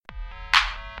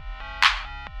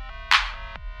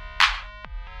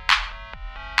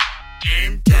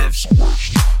Game Devs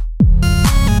Quest.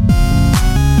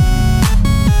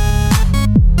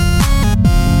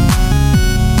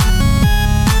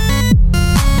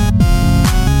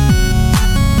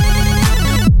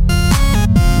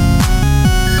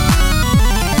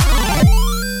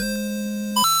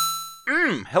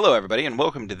 Hello, everybody, and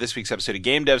welcome to this week's episode of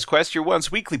Game Devs Quest, your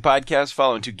once weekly podcast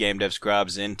following two game dev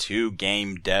scrubs into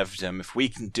game devdom. If we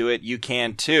can do it, you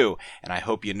can too, and I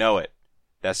hope you know it.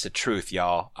 That's the truth,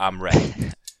 y'all. I'm ready.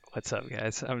 What's up,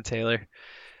 guys? I'm Taylor.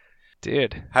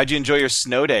 Dude, How'd you enjoy your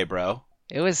snow day, bro?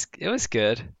 it was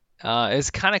good. It was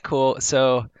kind of cool.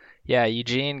 So, yeah,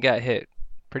 Eugene got hit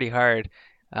pretty hard.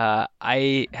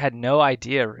 I had no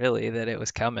idea really that it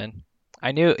was coming.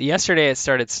 I knew yesterday it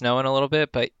started snowing a little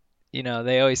bit, but you know,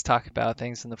 they always talk about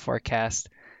things in the forecast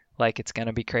like it's going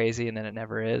to be crazy and then it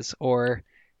never is. Or,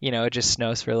 you know, it just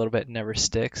snows for a little bit and never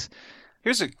sticks.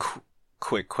 Here's a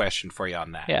quick question for you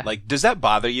on that. Yeah. Like, does that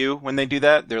bother you when they do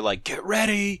that? They're like, get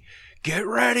ready,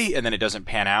 and then it doesn't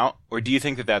pan out? Or do you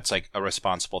think that that's like a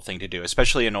responsible thing to do,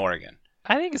 especially in Oregon?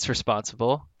 I think it's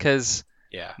responsible because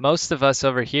Yeah. most of us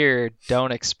over here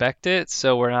don't expect it,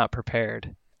 so we're not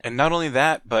prepared. And not only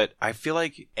that, but I feel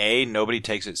like, nobody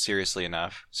takes it seriously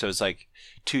enough. So it's like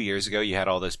 2 years ago, you had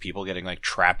all those people getting like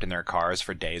trapped in their cars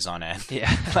for days on end.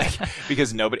 Yeah. Like,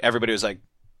 because everybody was like,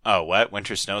 oh, what?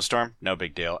 Winter snowstorm? No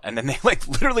big deal. And then they like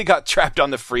literally got trapped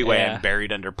on the freeway Yeah. and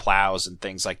buried under plows and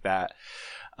things like that.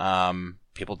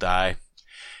 People die.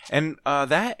 And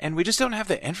and we just don't have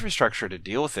the infrastructure to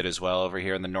deal with it as well over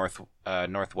here in the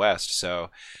Northwest. So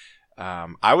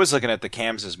I was looking at the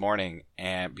cams this morning,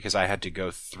 and because I had to go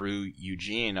through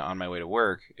Eugene on my way to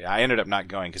work, I ended up not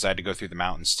going because I had to go through the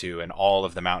mountains too, and all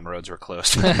of the mountain roads were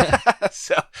closed. Yeah.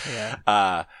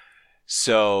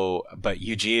 But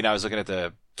Eugene, I was looking at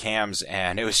the cams,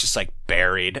 and it was just like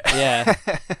buried. Yeah.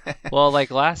 Well,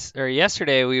 like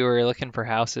yesterday we were looking for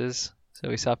houses. So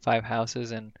we saw 5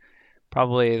 houses, and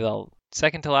probably the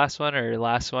second to last one or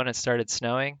last one, it started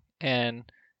snowing, and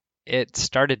it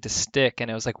started to stick,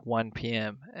 and it was like 1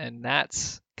 p.m. And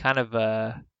that's kind of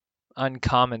a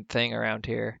uncommon thing around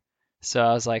here. So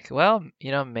I was like, well,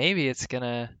 you know, maybe it's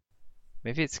gonna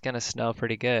snow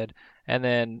pretty good. And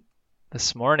then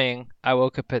this morning I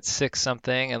woke up at 6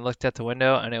 something and looked at the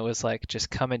window, and it was like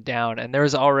just coming down, and there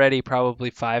was already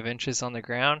probably 5 inches on the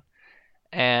ground,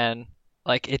 and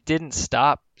like it didn't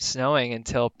stop snowing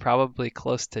until probably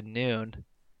close to noon.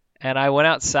 And I went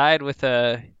outside with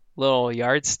a little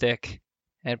yardstick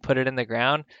and put it in the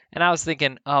ground, and I was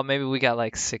thinking, oh, maybe we got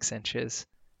like 6 inches.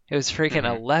 It was freaking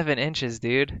 11 inches,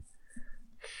 dude.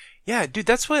 Yeah, dude,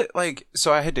 that's what, like,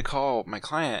 so I had to call my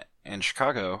client in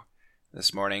Chicago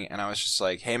this morning, and I was just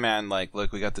like, hey, man, like,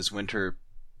 look, we got this winter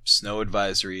snow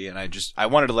advisory, and I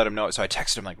wanted to let him know it, so I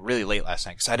texted him, like, really late last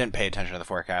night, because I didn't pay attention to the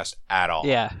forecast at all.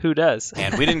 Yeah, who does?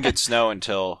 And we didn't get snow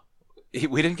until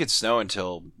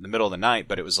the middle of the night,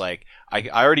 but it was like, I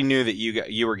already knew that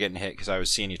you were getting hit, because I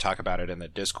was seeing you talk about it in the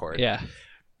Discord. Yeah.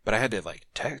 But I had to, like,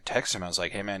 text him. I was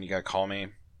like, hey, man, you gotta call me,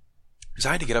 because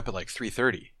I had to get up at, like,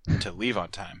 3:30 to leave on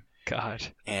time. God.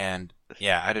 And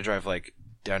yeah, I had to drive like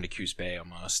down to Coos Bay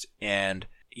almost. And,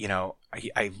 you know,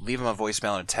 I leave him a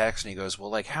voicemail and a text, and he goes,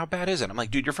 well, like, how bad is it? I'm like,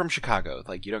 dude, you're from Chicago.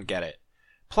 Like, you don't get it.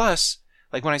 Plus,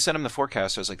 like, when I sent him the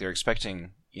forecast, I was like, they're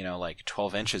expecting, you know, like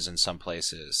 12 inches in some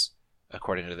places,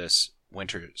 according to this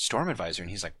winter storm advisory. And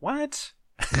he's like, what?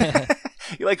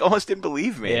 He like almost didn't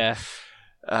believe me. Yeah.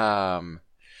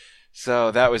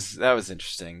 So that was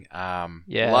interesting.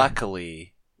 Yeah.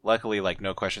 Luckily, like,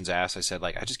 no questions asked. I said,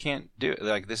 like, I just can't do it.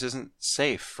 Like, this isn't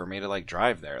safe for me to, like,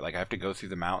 drive there. Like, I have to go through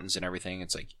the mountains and everything.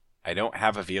 It's like, I don't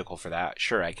have a vehicle for that.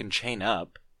 Sure, I can chain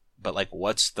up, but, like,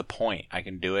 what's the point? I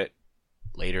can do it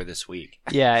later this week.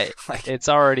 Yeah, Like, it's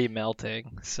already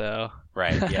melting, so.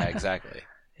 right, yeah, exactly.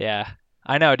 Yeah,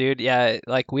 I know, dude. Yeah,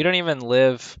 like, we don't even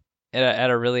live at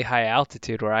a really high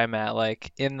altitude where I'm at.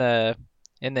 Like, in the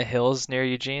hills near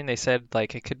Eugene, they said,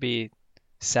 like, it could be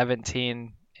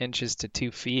 17 inches to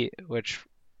 2 feet, which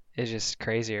is just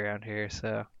crazy around here.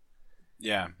 So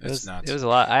Yeah, it's nuts. It was a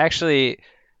lot. I actually,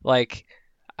 like,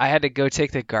 I had to go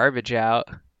take the garbage out,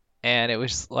 and it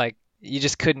was like you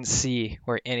just couldn't see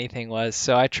where anything was.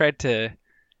 So I tried to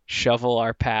shovel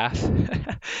our path,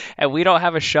 and we don't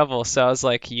have a shovel, so I was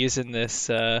like using this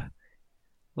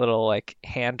little like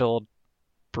handled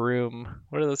broom.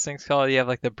 What are those things called? You have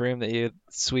like the broom that you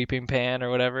sweeping pan or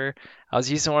whatever. I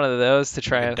was using one of those to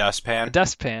try Like a and dustpan? a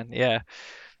dustpan, yeah.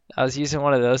 I was using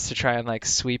one of those to try and like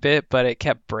sweep it, but it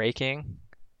kept breaking.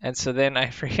 And so then I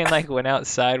freaking like went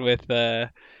outside with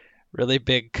a really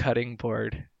big cutting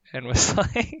board and was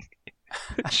like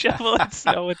shoveling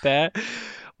snow with that.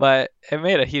 But it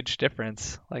made a huge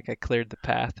difference. Like I cleared the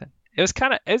path. And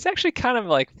it's actually kind of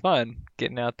like fun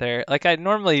getting out there. Like I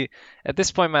normally, at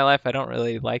this point in my life, I don't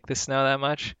really like the snow that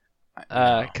much,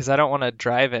 No. because I don't want to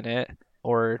drive in it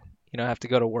or, have to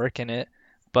go to work in it.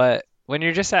 But when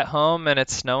you're just at home and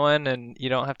it's snowing and you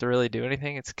don't have to really do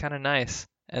anything, it's kind of nice.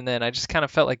 And then I just kind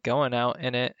of felt like going out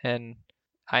in it, and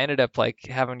I ended up like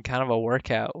having kind of a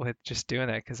workout with just doing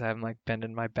that because I'm like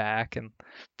bending my back and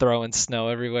throwing snow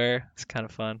everywhere. It's kind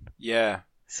of fun. Yeah,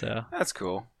 So, that's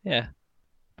cool. yeah.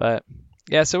 But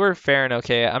yeah, so we're faring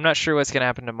okay. I'm not sure what's gonna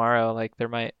happen tomorrow. Like there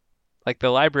might like the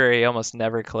library almost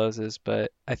never closes,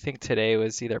 but I think today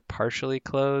was either partially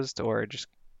closed or just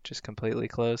completely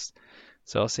closed.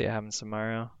 So I'll see what happens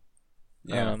tomorrow.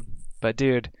 Yeah. But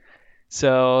dude,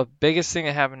 so biggest thing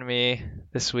that happened to me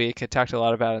this week, I talked a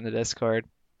lot about it in the Discord.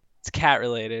 It's cat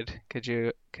related. Could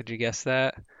you guess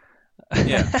that?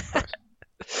 Yeah, of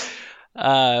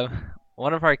course.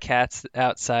 One of our cats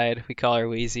outside, we call her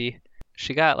Wheezy.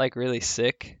 She got like really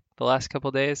sick the last couple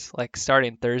days. Like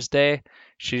starting Thursday,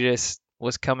 she just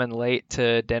was coming late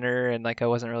to dinner and like I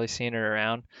wasn't really seeing her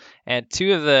around. And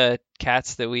two of the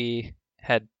cats that we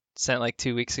had sent like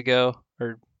 2 weeks ago,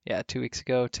 or yeah, 2 weeks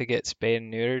ago to get spayed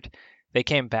and neutered, they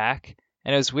came back.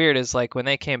 And it was weird, is like when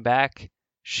they came back,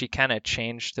 she kind of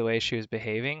changed the way she was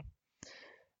behaving.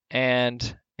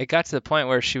 And it got to the point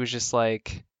where she was just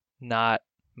like not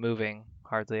moving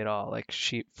hardly at all. Like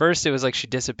she first it was like she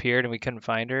disappeared and we couldn't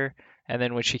find her, and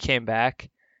then when she came back,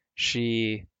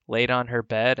 she laid on her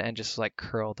bed and just like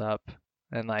curled up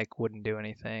and like wouldn't do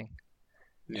anything.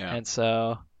 Yeah. And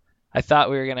so I thought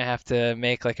we were gonna have to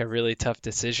make like a really tough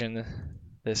decision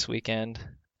this weekend.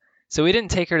 So we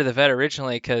didn't take her to the vet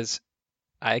originally because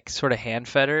I sort of hand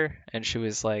fed her and she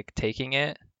was like taking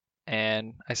it,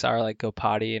 and I saw her like go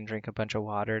potty and drink a bunch of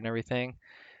water and everything.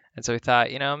 And so we thought,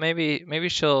 maybe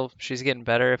she's getting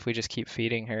better if we just keep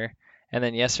feeding her. And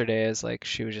then yesterday is like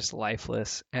she was just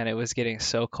lifeless and it was getting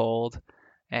so cold.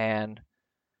 And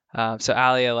so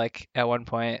Alia, like at one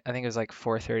point, I think it was like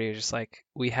 4:30, was just like,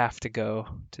 we have to go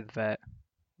to the vet.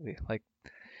 Like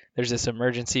there's this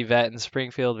emergency vet in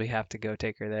Springfield. We have to go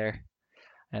take her there.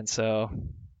 And so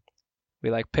we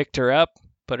like picked her up,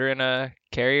 put her in a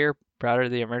carrier, brought her to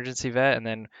the emergency vet, and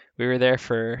then we were there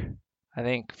for I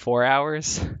think 4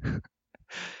 hours.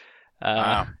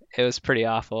 Wow. It was pretty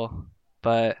awful,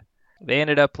 but they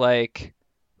ended up like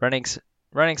running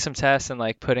running some tests and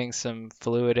like putting some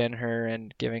fluid in her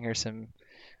and giving her some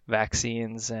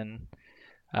vaccines and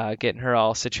getting her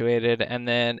all situated. And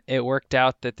then it worked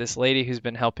out that this lady who's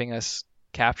been helping us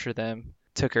capture them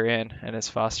took her in and is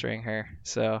fostering her.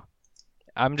 So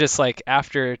I'm just like,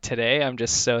 after today, I'm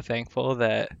just so thankful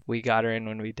that we got her in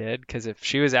when we did, because if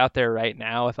she was out there right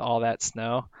now with all that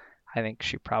snow, I think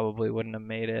she probably wouldn't have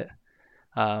made it.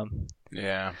 Um,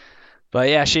 Yeah. but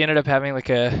yeah, she ended up having like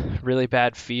a really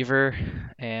bad fever,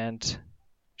 and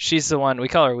she's the one, we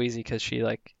call her Wheezy because she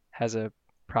like has a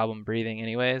problem breathing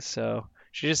anyways, so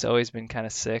she's just always been kind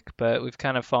of sick, but we've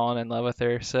kind of fallen in love with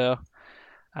her, so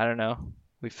I don't know.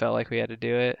 We felt like we had to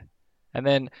do it. And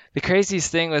then the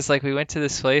craziest thing was like we went to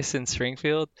this place in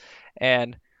Springfield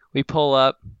and we pull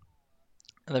up,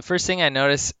 and the first thing I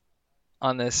notice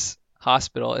on this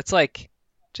hospital, it's like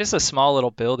just a small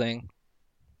little building,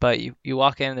 but you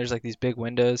walk in and there's like these big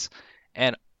windows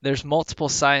and there's multiple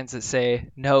signs that say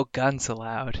no guns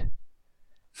allowed.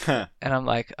 Huh. And I'm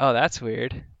like, oh, that's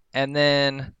weird. And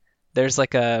then there's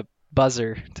like a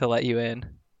buzzer to let you in.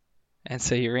 And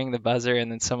so you ring the buzzer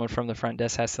and then someone from the front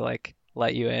desk has to like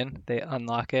let you in. They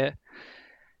unlock it.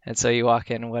 And so you walk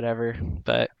in and whatever.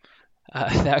 But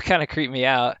that kind of creeped me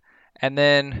out. And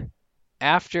then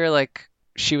after like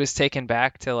she was taken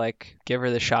back to like give her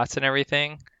the shots and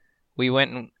everything, we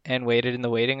went and waited in the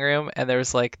waiting room, and there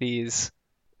was like this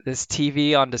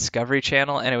TV on Discovery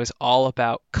Channel, and it was all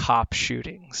about cop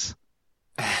shootings.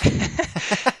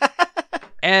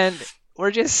 And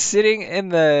we're just sitting in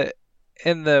the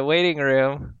waiting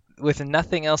room with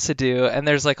nothing else to do, and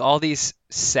there's like all these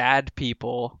sad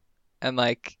people and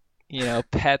like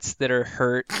pets that are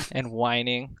hurt and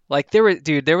whining. Like there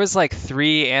was like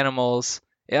 3 animals.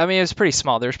 I mean, it was pretty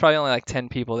small. There was probably only like 10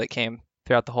 people that came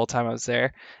throughout the whole time I was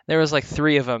there. There was like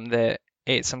 3 of them that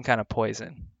ate some kind of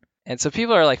poison. And so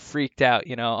people are like freaked out,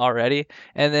 already.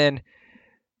 And then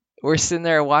we're sitting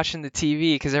there watching the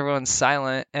TV because everyone's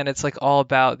silent, and it's like all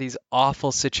about these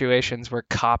awful situations where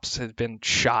cops have been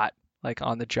shot like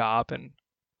on the job and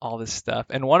all this stuff.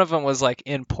 And one of them was like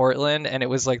in Portland, and it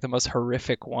was like the most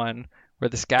horrific one where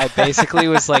this guy basically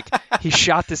was like, he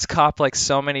shot this cop like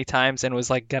so many times and was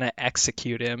like gonna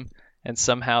execute him, and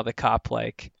somehow the cop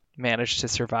like managed to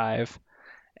survive.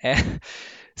 And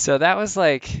so that was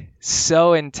like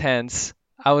so intense.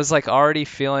 I was like already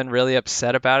feeling really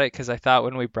upset about it because I thought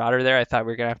when we brought her there, I thought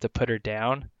we were gonna have to put her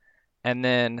down. And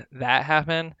then that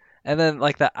happened. And then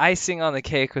like the icing on the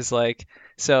cake was like,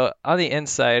 so on the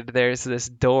inside there's this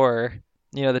door,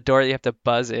 the door that you have to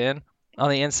buzz in. On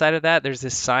the inside of that, there's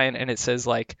this sign and it says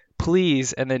like,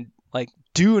 please, and then like,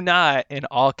 do not in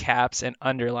all caps and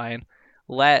underline,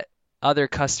 let other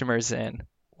customers in.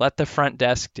 Let the front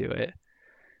desk do it.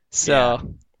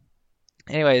 So,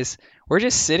 anyways, we're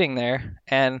just sitting there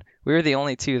and we were the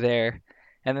only two there.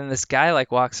 And then this guy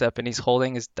like walks up and he's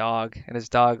holding his dog and his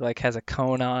dog like has a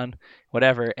cone on,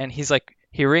 whatever. And he's like,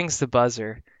 he rings the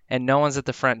buzzer and no one's at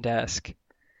the front desk.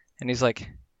 And he's like,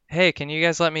 hey, can you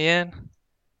guys let me in?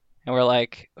 And we're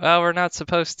like, well, we're not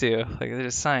supposed to. Like,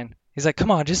 there's a sign. He's like,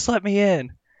 come on, just let me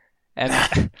in.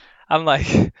 And I'm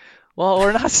like, well,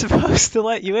 we're not supposed to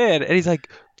let you in. And he's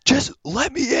like, just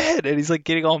let me in. And he's like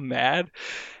getting all mad.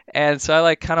 And so I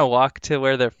like kind of walked to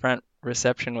where the front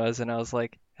reception was and I was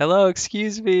like, hello,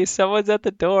 excuse me, someone's at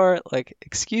the door. Like,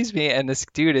 excuse me. And this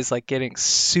dude is like getting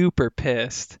super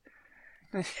pissed.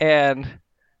 And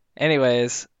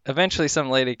anyways, eventually some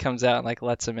lady comes out and like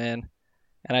lets him in.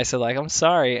 And I said like, I'm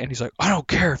sorry. And he's like, I don't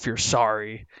care if you're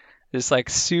sorry. Just like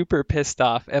super pissed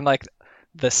off. And like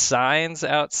the signs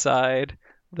outside,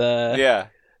 the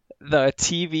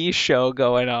TV show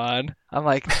going on. I'm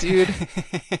like, dude,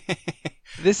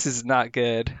 this is not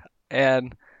good.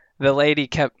 And the lady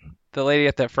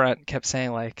at the front kept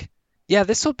saying like, yeah,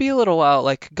 this will be a little while.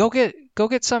 Like, go get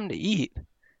something to eat.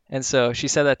 And so she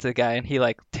said that to the guy and he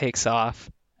like takes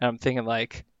off. And I'm thinking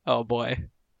like, oh boy,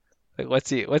 like what's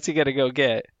he gonna go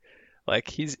get?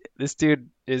 Like this dude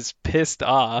is pissed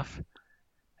off.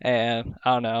 And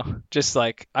I don't know, just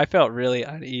like I felt really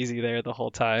uneasy there the whole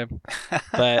time.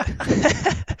 But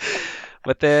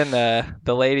but then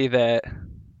the lady that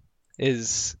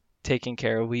is taking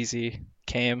care of Wheezy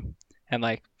came, and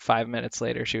like 5 minutes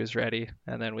later she was ready,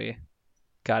 and then we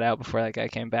got out before that guy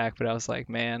came back. But I was like,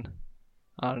 man,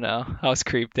 I don't know, I was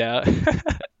creeped out.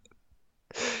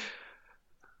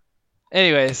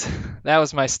 Anyways, that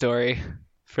was my story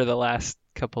for the last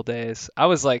couple days. I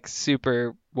was like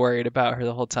super worried about her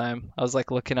the whole time. I was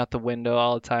like looking out the window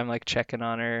all the time, like checking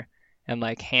on her and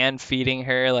like hand feeding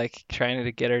her, like trying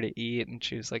to get her to eat, and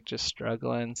she was like just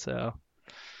struggling. So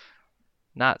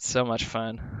not so much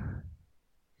fun.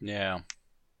 Yeah.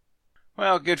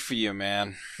 Well, good for you,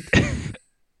 man.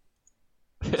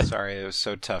 Sorry it was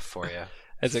so tough for you.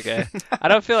 It's okay. I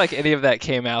don't feel like any of that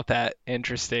came out that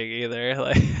interesting either.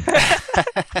 Like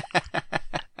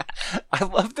I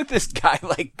love that this guy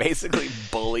like basically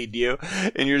bullied you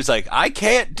and you're just like, I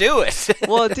can't do it.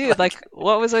 Well, dude, like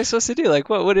what was I supposed to do? Like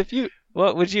what would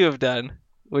you have done?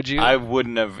 Would you? I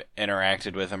wouldn't have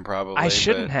interacted with him probably. I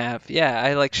shouldn't have. Yeah,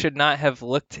 I like should not have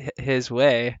looked his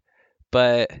way,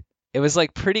 but it was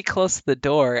like pretty close to the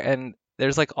door and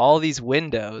there's like all these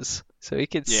windows so he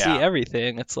could see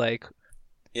everything. It's like,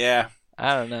 yeah,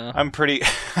 I don't know. I'm pretty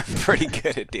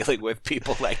good at dealing with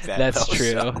people like that. That's though,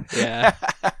 true. So. Yeah.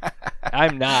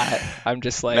 I'm not. I'm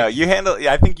just like, no, you handle.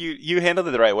 I think you handled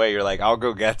it the right way. You're like, I'll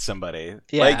go get somebody.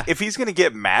 Yeah. Like if he's gonna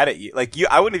get mad at you, like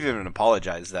I wouldn't even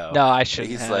apologize though. No, I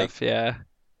shouldn't have. Like, yeah.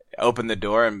 Opened the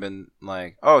door and been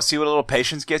like, oh, see what a little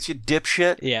patience gets you,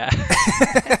 dipshit. Yeah.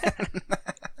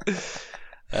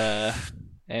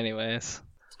 Anyways.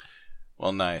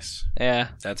 Well, nice. Yeah.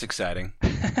 That's exciting.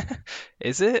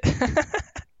 Is it?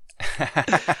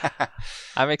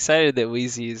 I'm excited that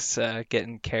Wheezy's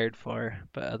getting cared for,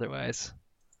 but otherwise,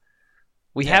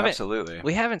 we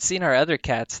haven't seen our other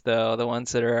cats though. The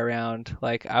ones that are around.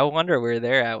 Like, I wonder where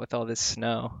they're at with all this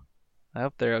snow. I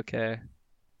hope they're okay.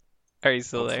 Are you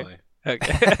still Hopefully. there?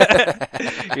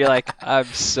 Okay. You're like, I'm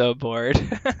so bored.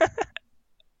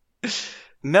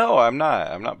 No, I'm not.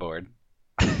 I'm not bored.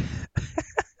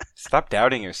 Stop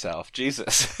doubting yourself,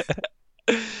 Jesus.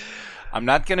 I'm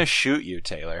not gonna shoot you,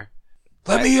 Taylor.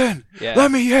 Let me in. Yeah.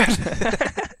 Let me in.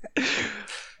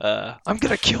 I'm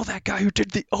gonna kill that guy who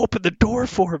did open the door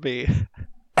for me.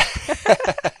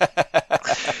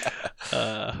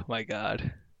 My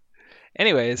God.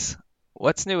 Anyways,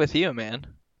 what's new with you, man?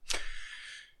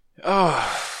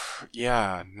 Oh,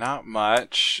 yeah, not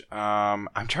much. I'm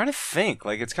trying to think.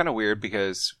 Like, it's kind of weird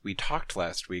because we talked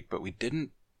last week, but we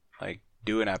didn't like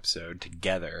do an episode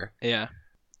together. Yeah.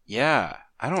 Yeah,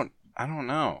 I don't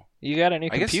know. You got a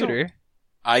new computer.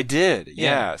 I did,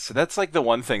 Yeah. So that's like the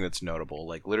one thing that's notable.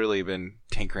 Like literally been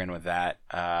tinkering with that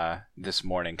this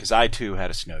morning because I too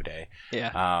had a snow day.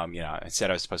 Yeah. I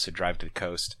said I was supposed to drive to the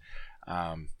coast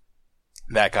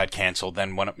that got canceled.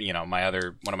 Then one of my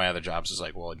other jobs is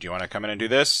like, well, do you want to come in and do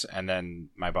this? And then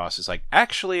my boss is like,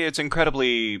 actually, it's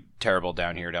incredibly terrible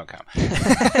down here. Don't come.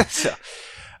 So,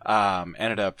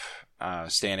 ended up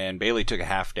staying in. Bailey took a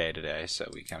half day today, so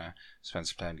we kind of spent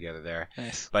some time together there.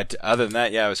 Nice. But other than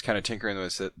that, yeah, I was kind of tinkering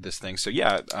with this thing. So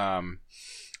yeah,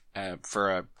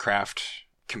 for a craft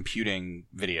computing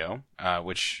video,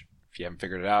 which if you haven't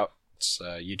figured it out, it's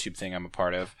a YouTube thing I'm a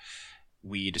part of.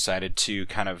 We decided to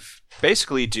kind of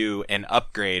basically do an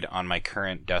upgrade on my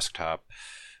current desktop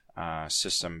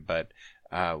system, but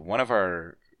one of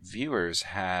our viewers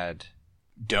had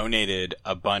donated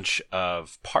a bunch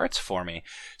of parts for me.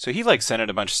 So he like sent in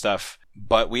a bunch of stuff,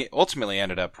 but we ultimately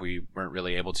ended up we weren't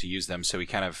really able to use them, so we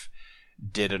kind of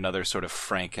did another sort of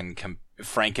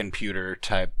Frankenputer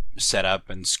type setup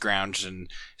and scrounged and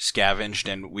scavenged,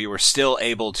 and we were still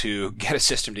able to get a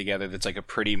system together that's like a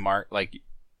pretty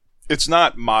it's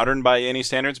not modern by any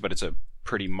standards, but it's a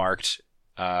pretty marked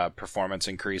performance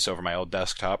increase over my old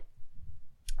desktop.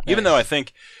 Nice. Even though I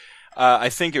think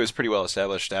it was pretty well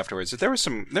established afterwards that there was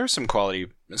some quality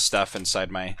stuff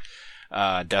inside my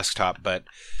desktop, but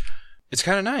it's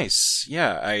kind of nice.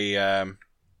 Yeah, I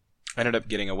ended up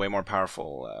getting a way more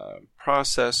powerful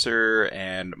processor,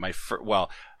 and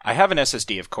I have an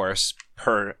SSD, of course,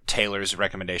 per Taylor's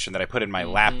recommendation that I put in my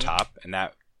laptop, and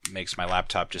that makes my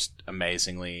laptop just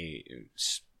amazingly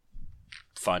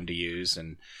fun to use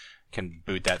and can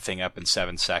boot that thing up in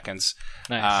 7 seconds.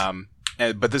 Nice.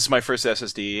 But this is my first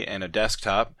SSD and a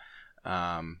desktop.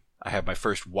 I have my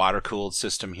first water-cooled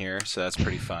system here, so that's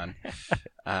pretty fun.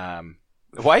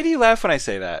 Why do you laugh when I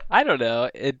say that? I don't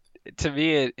know. To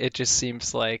me, it just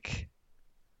seems like,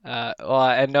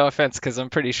 and no offense, because I'm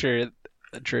pretty sure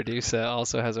Tradusa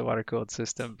also has a water-cooled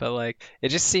system, but like it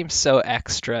just seems so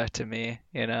extra to me,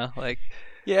 like.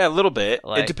 Yeah, a little bit.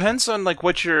 It depends on like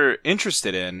what you're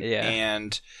interested in, yeah.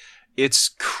 And it's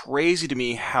crazy to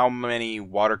me how many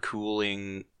water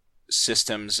cooling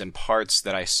systems and parts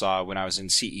that I saw when I was in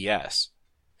CES.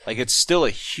 Like it's still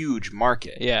a huge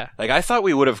market. Yeah. Like I thought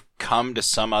we would have come to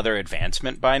some other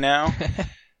advancement by now,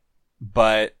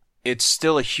 but it's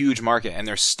still a huge market, and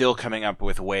they're still coming up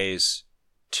with ways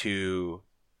to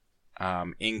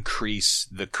increase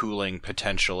the cooling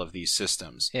potential of these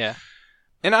systems. Yeah.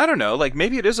 And I don't know, like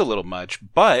maybe it is a little much,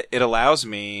 but it allows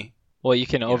me. Well, you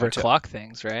can overclock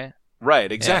things, right?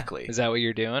 Right, exactly. Yeah. Is that what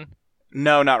you're doing?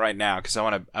 No, not right now, because I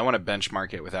want to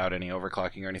benchmark it without any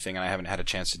overclocking or anything, and I haven't had a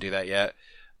chance to do that yet.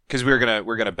 Because we're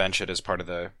gonna bench it as part of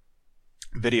the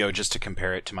video just to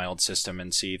compare it to my old system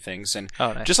and see things, and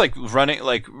nice. Just like running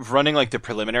the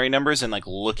preliminary numbers and like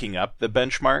looking up the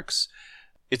benchmarks.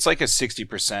 It's like a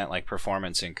 60% like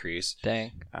performance increase.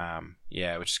 Dang.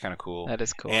 Yeah, which is kind of cool. That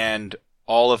is cool. And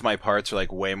all of my parts are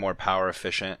like way more power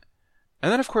efficient.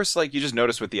 And then of course, like you just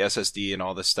notice with the SSD and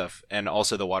all this stuff, and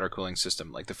also the water cooling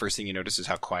system, like the first thing you notice is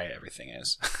how quiet everything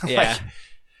is. Yeah.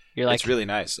 You're like, it's really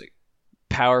nice. Like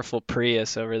powerful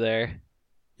Prius over there.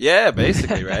 Yeah,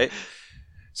 basically, right?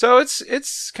 So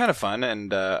it's kind of fun,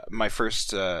 and my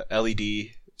first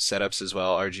LED setups as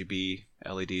well, RGB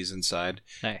LEDs inside.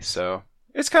 Nice. So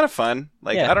it's kind of fun.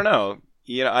 Like, yeah. I don't know.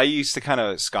 I used to kind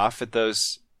of scoff at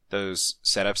those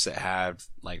setups that have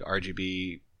like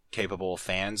RGB capable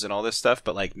fans and all this stuff,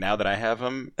 but like now that I have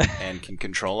them and can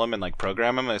control them and like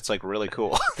program them, it's like really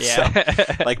cool. Yeah.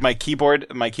 So, like my keyboard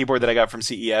that I got from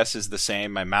CES is the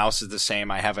same. My mouse is the same.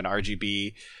 I have an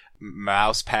RGB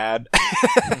mouse pad.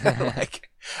 Like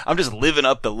I'm just living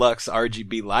up the Lux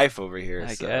RGB life over here.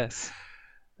 I guess.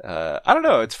 I don't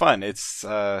know. It's fun. It's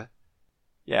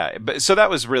yeah, but so that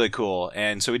was really cool,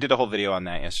 and so we did a whole video on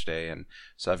that yesterday, and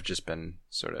so I've just been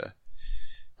sort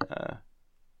of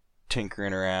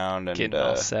tinkering around and getting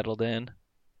all settled in.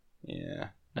 Yeah.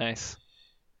 Nice.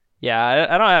 Yeah,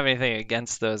 I don't have anything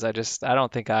against those. I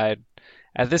don't think at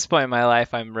this point in my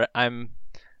life I'm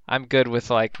good with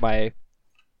like my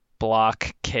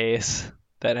block case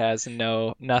that has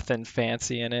nothing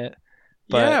fancy in it.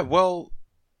 But yeah, well,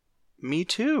 me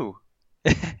too.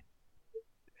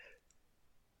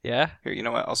 Yeah. Here, you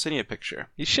know what? I'll send you a picture.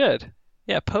 You should.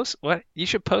 Yeah, post what? You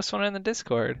should post one in the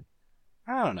Discord.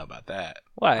 I don't know about that.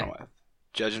 Why?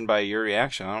 Judging by your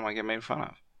reaction, I don't want to get made fun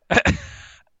of.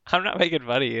 I'm not making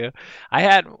fun of you. I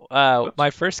had my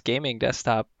first gaming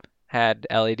desktop had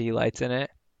LED lights in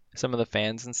it, some of the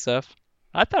fans and stuff.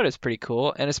 I thought it was pretty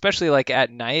cool, and especially like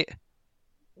at night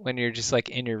when you're just like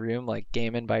in your room like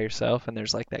gaming by yourself, and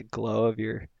there's like that glow of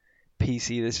your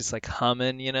PC that's just like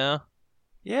humming,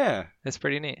 Yeah. It's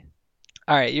pretty neat.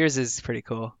 All right, yours is pretty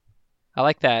cool. I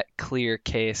like that clear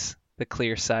case, the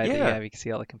clear side that you have. You can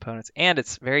see all the components, and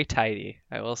it's very tidy,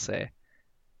 I will say.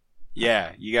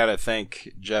 Yeah, you got to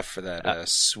thank Jeff for that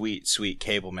sweet, sweet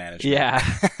cable management. Yeah,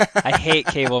 I hate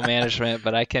cable management,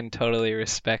 but I can totally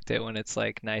respect it when it's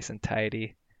like nice and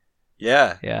tidy.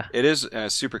 Yeah, Yeah, it is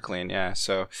super clean. Yeah,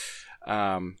 so,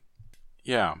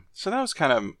 yeah, so that was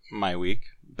kind of my week.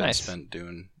 Been Nice. spent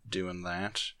doing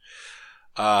that.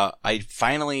 I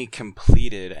finally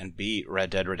completed and beat Red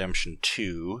Dead Redemption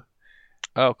 2.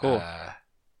 Oh, cool.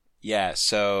 Yeah,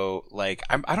 so like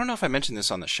I don't know if I mentioned this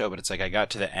on the show, but it's like I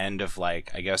got to the end of like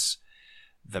I guess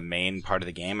the main part of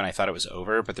the game and I thought it was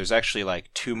over, but there's actually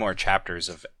like 2 more chapters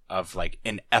of like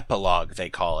an epilogue they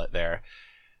call it there,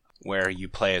 where you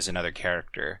play as another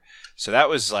character. So that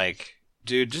was like,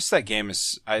 dude, just that game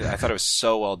is I thought it was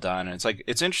so well done, and it's like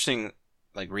it's interesting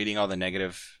like reading all the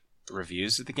negative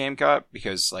reviews that the game got,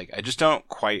 because like I just don't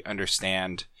quite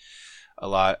understand a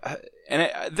lot,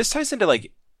 and this ties into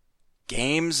like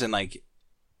games and like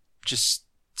just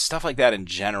stuff like that in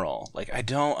general. Like I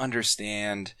don't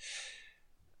understand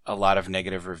a lot of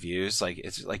negative reviews. Like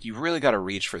it's like you really got to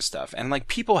reach for stuff, and like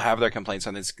people have their complaints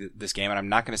on this game, and I'm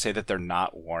not going to say that they're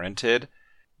not warranted,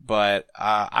 but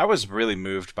I was really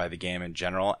moved by the game in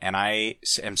general, and I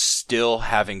am still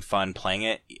having fun playing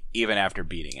it even after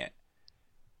beating it.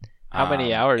 How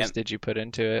many hours did you put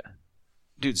into it?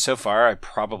 Dude, so far I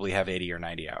probably have 80 or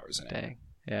 90 hours in it. Dang.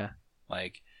 Yeah.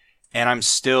 Like, and I'm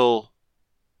still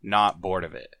not bored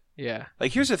of it. Yeah.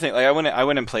 Like, here's the thing. Like, I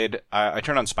went and played. I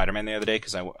turned on Spider-Man the other day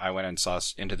because I went and saw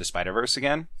Into the Spider-Verse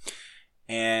again,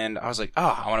 and I was like,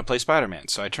 oh, I want to play Spider-Man.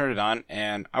 So I turned it on,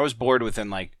 and I was bored within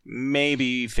like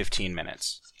maybe 15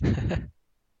 minutes. And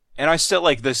I still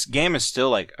like this game is still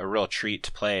like a real treat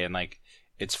to play, and like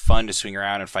it's fun to swing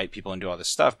around and fight people and do all this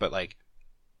stuff. But like,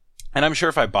 and I'm sure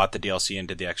if I bought the DLC and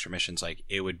did the extra missions, like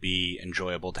it would be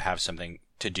enjoyable to have something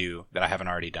to do that I haven't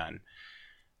already done.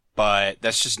 But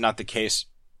that's just not the case.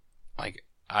 Like,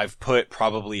 I've put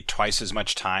probably twice as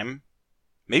much time,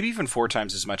 maybe even 4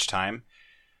 times as much time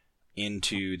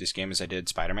into this game as I did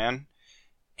Spider-Man,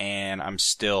 and I'm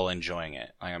still enjoying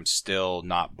it. Like, I'm still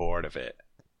not bored of it.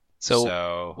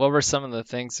 So what were some of the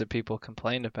things that people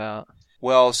complained about?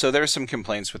 Well, so there's some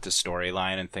complaints with the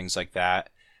storyline and things like that.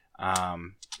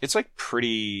 It's like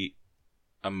pretty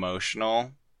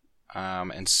emotional,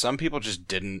 and some people just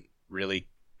didn't really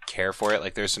care for it.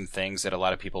 Like there's some things that a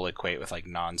lot of people equate with like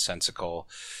nonsensical,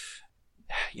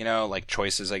 like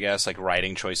choices, I guess, like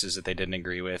writing choices that they didn't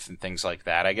agree with and things like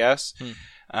that, I guess.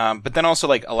 But then also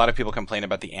like a lot of people complain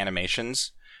about the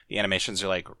animations. The animations are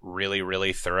like really,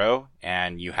 really thorough,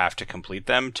 and you have to complete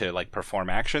them to like perform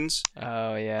actions.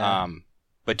 Oh yeah.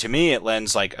 But to me, it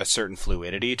lends like a certain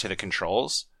fluidity to the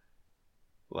controls.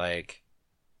 Like,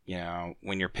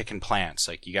 when you're picking plants,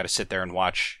 like you got to sit there and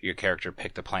watch your character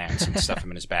pick the plants and stuff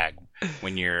them in his bag.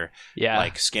 When you're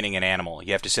like skinning an animal,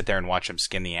 you have to sit there and watch him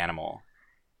skin the animal.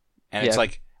 And it's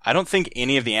like, I don't think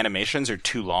any of the animations are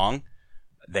too long.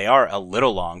 They are a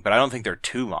little long, but I don't think they're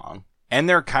too long. And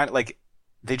they're kind of like,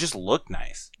 they just look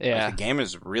nice. Yeah. Like, the game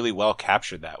is really well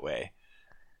captured that way.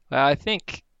 Well, I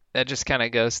think that just kind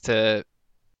of goes to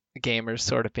gamers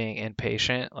sort of being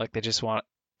impatient. Like they just want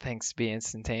things to be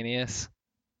instantaneous.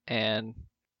 And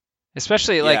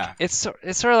especially like it's sort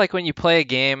of like when you play a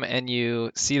game and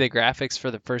you see the graphics for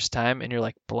the first time and you're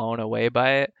like blown away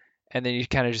by it, and then you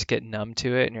kind of just get numb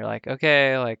to it and you're like,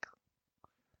 okay, like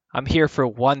I'm here for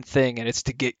one thing and it's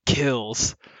to get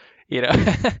kills,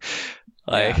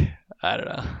 like I don't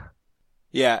know.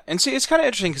 Yeah, and see, it's kind of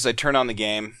interesting because I turn on the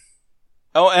game.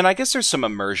 Oh, and I guess there's some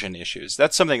immersion issues.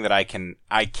 That's something that I can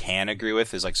agree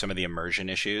with, is like some of the immersion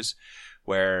issues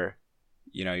where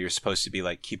you're supposed to be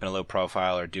like keeping a low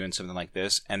profile or doing something like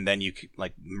this, and then you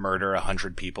like murder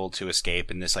 100 people to escape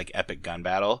in this like epic gun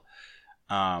battle.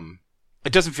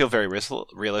 It doesn't feel very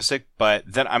realistic, but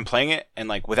then I'm playing it and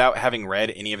like without having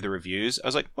read any of the reviews, I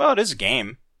was like, well, it is a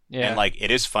game, and like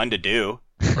it is fun to do,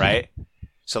 right?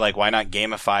 So like, why not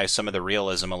gamify some of the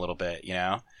realism a little bit,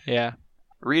 Yeah.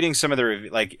 Reading some of the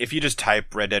like, if you just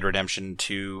type Red Dead Redemption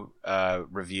 2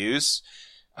 reviews,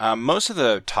 most of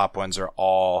the top ones are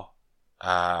all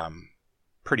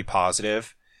pretty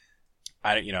positive.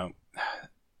 I read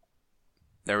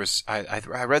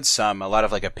a lot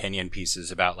of like opinion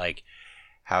pieces about like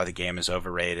how the game is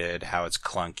overrated, how it's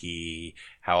clunky,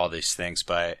 how all these things,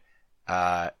 but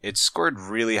it's scored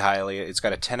really highly. It's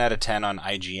got a 10 out of 10 on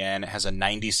IGN. It has a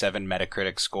 97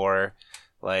 Metacritic score.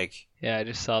 Like, yeah, I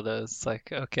just saw those. It's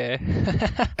like, okay.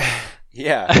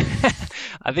 Yeah.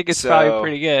 I think it's probably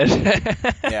pretty good.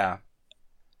 Yeah.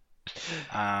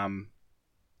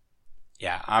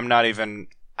 Yeah, I'm not even,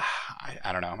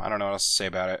 I don't know. I don't know what else to say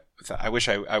about it. I wish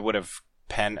I would have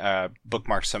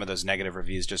bookmarked some of those negative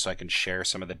reviews just so I can share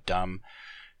some of the dumb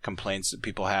complaints that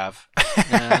people have.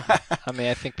 Nah, I mean,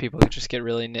 I think people just get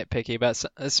really nitpicky about,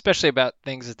 especially about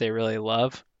things that they really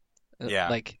love. Yeah.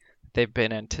 Like they've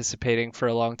been anticipating for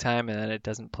a long time, and then it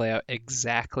doesn't play out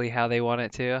exactly how they want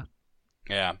it to.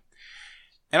 Yeah.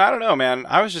 And I don't know, man.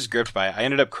 I was just gripped by it. I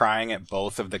ended up crying at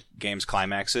both of the game's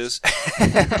climaxes.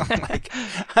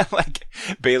 like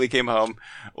Bailey came home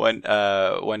one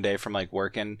day from like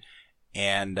working,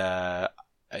 and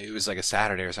it was like a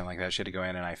Saturday or something like that. She had to go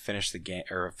in, and I finished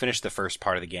the first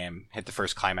part of the game, hit the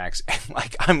first climax, and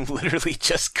like I'm literally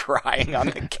just crying on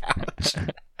the couch.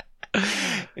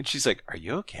 And she's like, "Are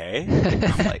you okay?"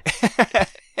 I'm like,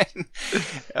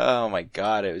 "Oh my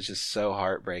god!" It was just so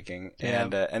heartbreaking. Yeah.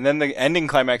 And then the ending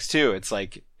climax too. It's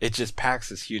like it just packs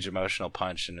this huge emotional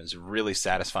punch, and is really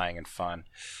satisfying and fun.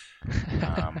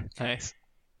 Nice.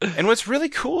 And what's really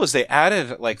cool is they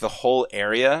added like the whole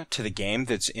area to the game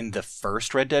that's in the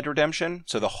first Red Dead Redemption.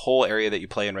 So the whole area that you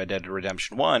play in Red Dead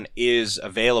Redemption 1 is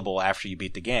available after you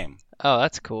beat the game. Oh,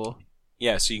 that's cool.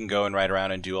 Yeah, so you can go and ride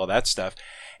around and do all that stuff.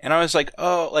 And I was like,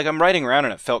 oh, like I'm riding around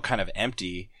and it felt kind of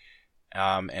empty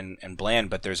and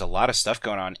bland, but there's a lot of stuff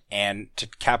going on. And to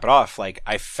cap it off, like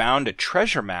I found a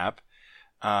treasure map,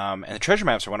 and the treasure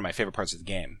maps are one of my favorite parts of the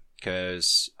game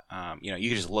because you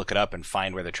can just look it up and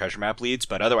find where the treasure map leads,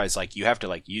 but otherwise, like you have to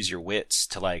like use your wits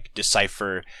to like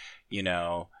decipher,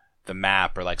 the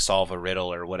map or like solve a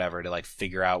riddle or whatever to like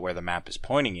figure out where the map is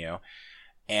pointing you.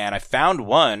 And I found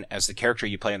one as the character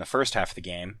you play in the first half of the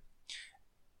game.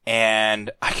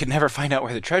 And I could never find out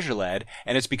where the treasure led,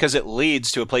 and it's because it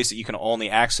leads to a place that you can only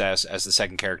access as the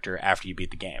second character after you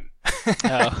beat the game.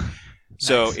 Oh,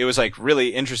 So nice. it was like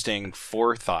really interesting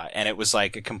forethought, and it was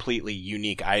like a completely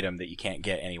unique item that you can't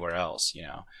get anywhere else,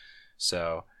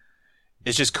 So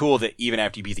it's just cool that even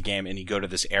after you beat the game and you go to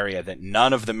this area that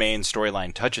none of the main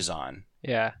storyline touches on,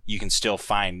 Yeah, you can still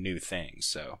find new things.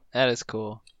 So that is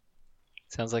cool.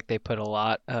 Sounds like they put a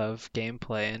lot of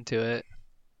gameplay into it,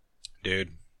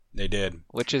 dude, they did.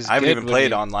 which is I haven't good even when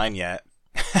played you- online yet.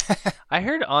 I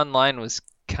heard online was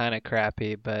kind of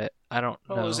crappy, but I don't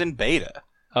know. Well, it was in beta.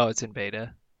 Oh, it's in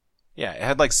beta. Yeah, it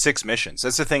had like 6 missions.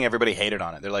 That's the thing everybody hated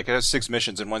on it. They're like, it has 6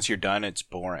 missions, and once you're done, it's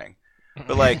boring.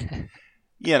 But like,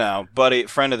 buddy,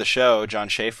 friend of the show, John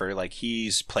Schaefer, like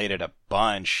he's played it a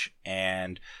bunch,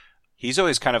 and he's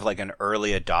always kind of like an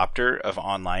early adopter of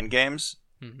online games.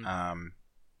 Mhm.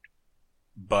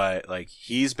 But like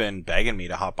he's been begging me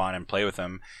to hop on and play with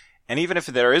him. And even if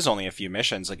there is only a few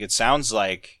missions, like it sounds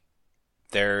like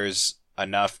there's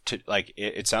enough to like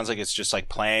it sounds like it's just like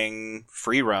playing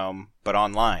free roam but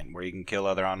online where you can kill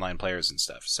other online players and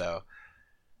stuff. So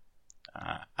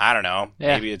I don't know.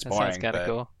 Yeah, Maybe it's that boring. sounds kind of but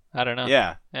cool. I don't know.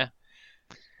 Yeah. Yeah.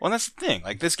 Well, that's the thing.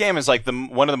 Like this game is like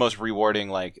one of the most rewarding.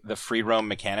 Like the free roam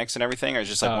mechanics and everything are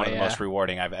just like Oh, one of the yeah. most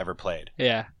rewarding I've ever played.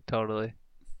 Yeah, totally.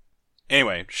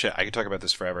 Anyway, shit, I could talk about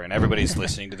this forever, and everybody's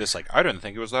listening to this like, I didn't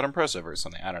think it was that impressive or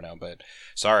something. I don't know, but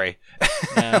sorry.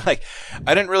 Yeah. Like,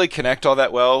 I didn't really connect all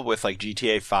that well with like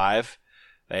GTA 5.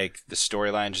 Like, the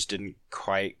storyline just didn't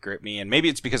quite grip me, and maybe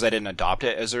it's because I didn't adopt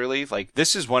it as early. Like,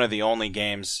 this is one of the only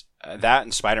games, that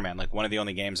and Spider-Man, like one of the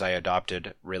only games I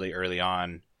adopted really early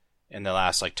on in the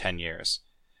last like 10 years.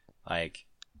 Like,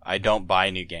 I don't buy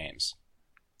new games.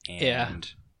 And Yeah.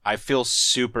 I feel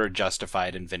super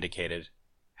justified and vindicated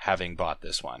having bought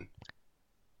this one.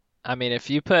 I mean,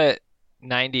 if you put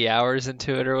 90 hours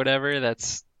into it or whatever,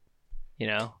 that's,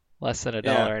 less than $1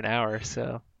 Yeah. an hour.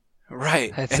 So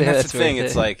Right. I'd And say that's that's the thing. worth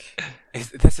It's it. like,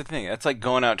 that's the thing. That's like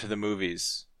going out to the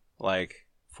movies like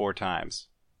 4 times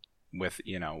with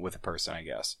a person, I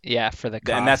guess. yeah, for the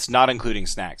cost, And that's not including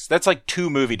snacks. That's like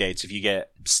 2 movie dates if you get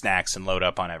snacks and load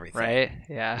up on everything. right.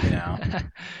 Yeah.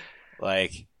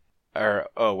 Like,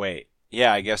 oh wait.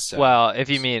 Yeah, I guess so. Well, if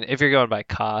you're going by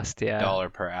cost, yeah.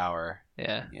 $1 per hour.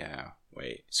 Yeah. Yeah.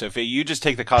 Wait. So if you just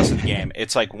take the cost of the game,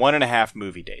 it's like 1.5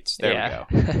 movie dates. There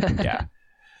we go. Yeah.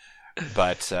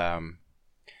 But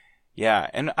yeah,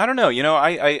 and I don't know,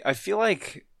 I feel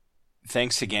like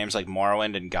thanks to games like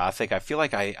Morrowind and Gothic, I feel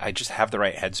like I just have the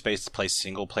right headspace to play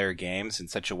single player games in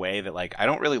such a way that like I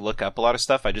don't really look up a lot of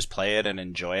stuff. I just play it and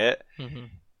enjoy it. Mhm.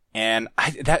 And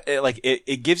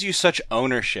it gives you such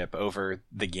ownership over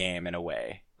the game in a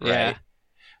way, right? Yeah.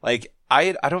 Like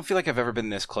I don't feel like I've ever been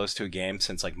this close to a game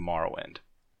since like Morrowind.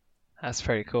 That's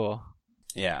pretty cool.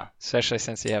 Yeah. Especially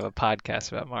since you have a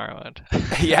podcast about Morrowind.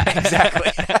 Yeah,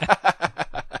 exactly.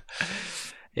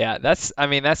 Yeah,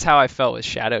 that's how I felt with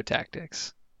Shadow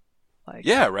Tactics. Like,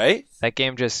 Yeah, right? that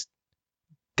game just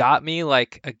got me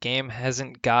like a game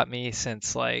hasn't got me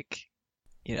since like,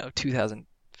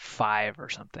 2005 or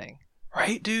something.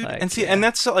 Right, dude. Like, And see, yeah. and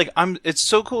that's like it's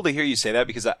so cool to hear you say that,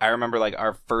 because I remember like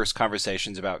our first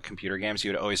conversations about computer games,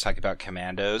 you would always talk about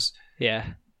Commandos,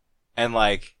 Yeah. and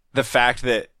like the fact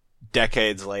that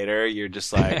decades later you're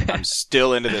just like, I'm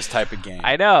still into this type of game.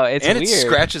 I know, it's and weird. it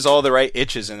scratches all the right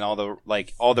itches and all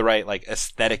the right like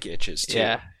aesthetic itches too.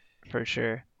 Yeah, for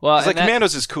sure. Well, It's like and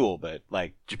Commandos is cool, but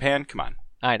like Japan, come on.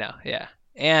 I know, yeah.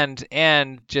 And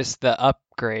just the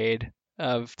upgrade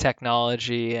of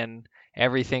technology and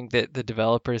everything that the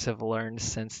developers have learned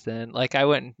since then. Like I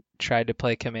went and tried to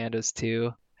play Commandos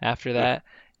 2 after that,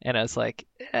 and I was like,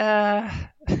 it's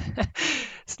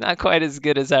not quite as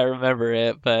good as I remember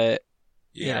it, but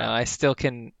you know, I still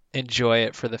can enjoy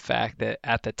it for the fact that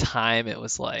at the time it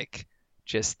was like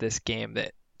just this game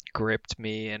that gripped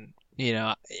me, and you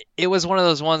know, it was one of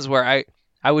those ones where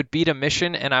I would beat a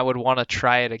mission and I would want to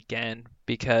try it again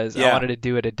because I wanted to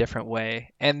do it a different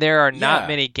way. And there are not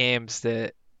many games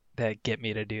that get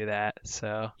me to do that.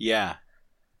 So yeah.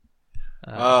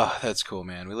 Oh, that's cool,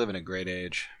 man. We live in a great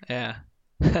age. Yeah.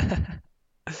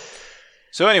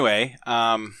 So anyway,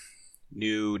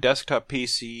 new desktop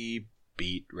PC,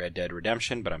 beat Red Dead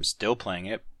Redemption, but I'm still playing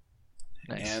it.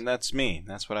 Nice. And that's me.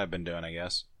 That's what I've been doing, I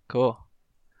guess. Cool.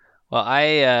 Well,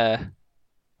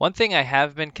 one thing I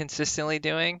have been consistently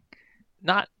doing,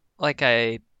 not like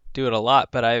I do it a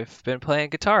lot, but I've been playing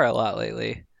guitar a lot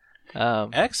lately.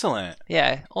 Excellent.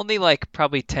 Yeah, only like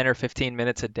probably 10 or 15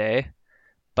 minutes a day,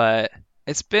 but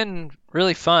it's been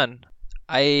really fun.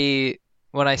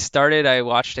 When I started, I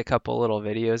watched a couple little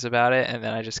videos about it, and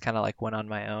then I just kind of like went on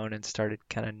my own and started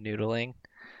kind of noodling.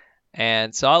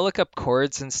 And so I'll look up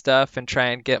chords and stuff and try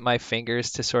and get my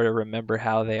fingers to sort of remember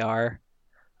how they are.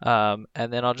 And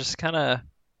then I'll just kind of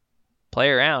play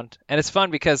around. And it's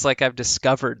fun because like I've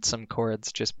discovered some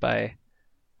chords just by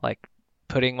like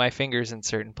putting my fingers in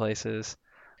certain places.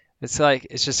 It's like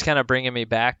it's just kind of bringing me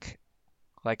back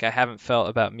like I haven't felt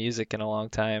about music in a long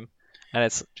time, and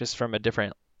it's just from a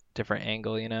different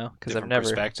angle, you know, because I've never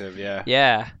perspective.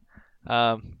 yeah.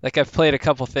 Like I've played a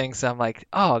couple things, I'm like,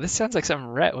 oh, this sounds like something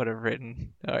Rhett would have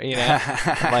written, or you know,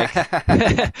 I'm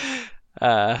like,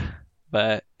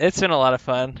 but it's been a lot of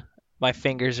fun. My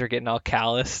fingers are getting all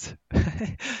calloused,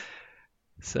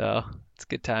 so it's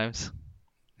good times.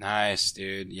 Nice,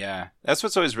 dude. Yeah, that's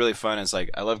what's always really fun. Is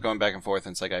like I love going back and forth.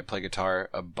 And it's like I play guitar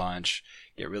a bunch,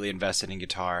 get really invested in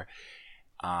guitar,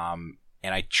 and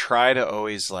I try to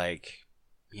always like,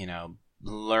 you know,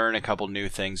 learn a couple new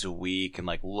things a week, and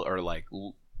like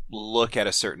look at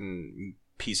a certain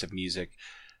piece of music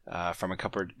from a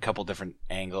couple different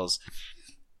angles.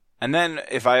 And then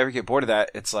if I ever get bored of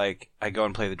that, it's like I go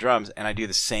and play the drums, and I do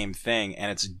the same thing,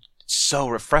 and it's so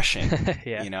refreshing.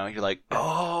 Yeah. You know, you're like,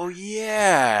 oh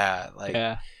yeah,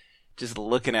 like just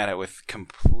looking at it with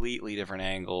completely different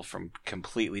angle from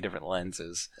completely different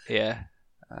lenses. Yeah.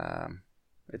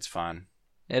 It's fun.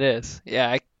 It is.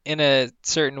 Yeah. In a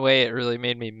certain way, it really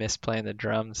made me miss playing the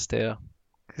drums too,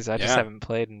 because I just haven't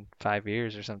played in 5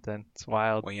 years or something. It's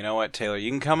wild. Well, you know what, Taylor? You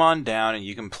can come on down and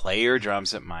you can play your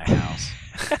drums at my house.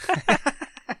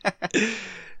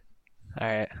 All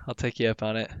right, I'll take you up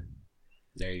on it.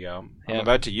 There you go. Yep. I'm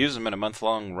about to use them in a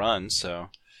month-long run, so...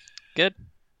 Good.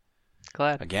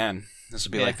 Glad. Again, this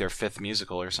will be like their 5th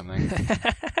musical or something.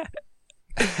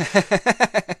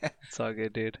 It's all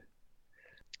good, dude.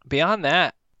 Beyond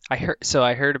that, I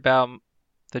heard about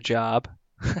the job.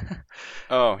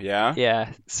 Oh, yeah?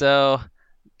 Yeah. So...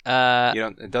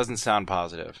 it doesn't sound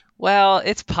positive. Well,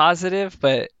 it's positive,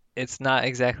 but it's not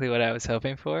exactly what I was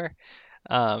hoping for.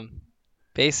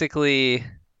 Basically...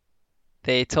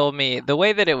 They told me the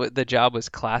way that the job was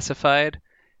classified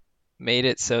made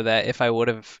it so that if I would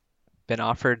have been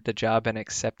offered the job and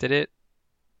accepted it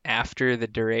after the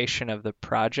duration of the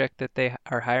project that they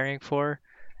are hiring for,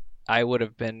 I would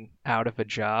have been out of a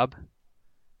job.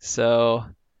 So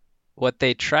what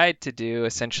they tried to do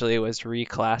essentially was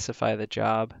reclassify the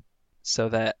job so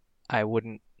that I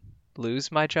wouldn't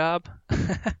lose my job.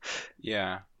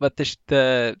 Yeah. But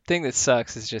the thing that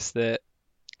sucks is just that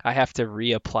I have to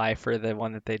reapply for the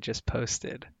one that they just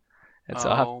posted. And so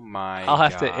I'll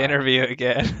have to interview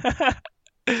again.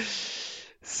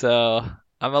 So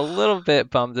I'm a little bit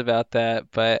bummed about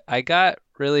that, but I got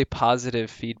really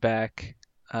positive feedback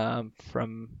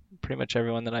from pretty much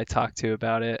everyone that I talked to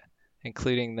about it,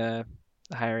 including the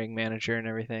hiring manager and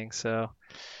everything. So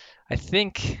I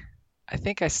think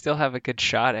I still have a good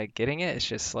shot at getting it. It's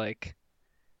just like,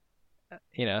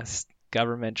 you know,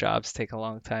 government jobs take a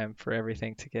long time for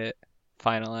everything to get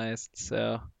finalized.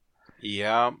 So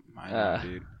yeah, I know,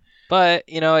 dude. But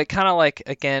you know, it kind of like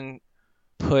again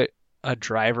put a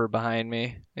driver behind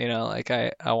me. You know, like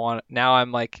I want now.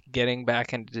 I'm like getting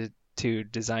back into to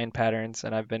design patterns,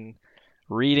 and I've been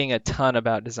reading a ton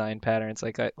about design patterns.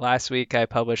 Like last week, I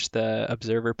published the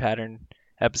observer pattern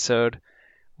episode,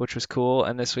 which was cool,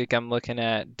 and this week I'm looking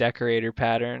at decorator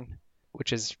pattern,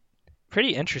 which is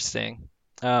pretty interesting.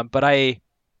 But I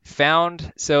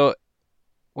found so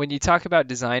when you talk about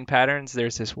design patterns,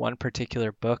 there's this one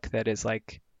particular book that is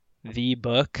like the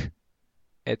book.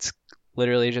 It's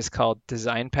literally just called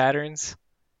Design Patterns,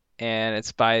 and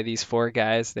it's by these four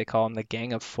guys. They call them the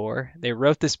Gang of Four. They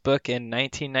wrote this book in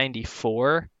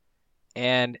 1994,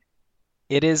 and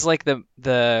it is like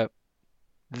the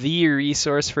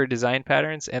resource for design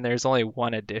patterns, and there's only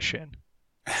one edition.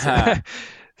 So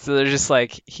they're just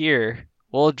like, here,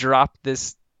 we'll drop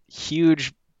this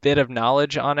huge bit of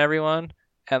knowledge on everyone,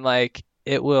 and like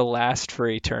it will last for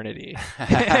eternity.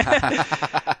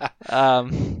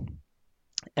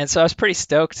 And so I was pretty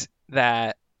stoked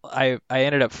that I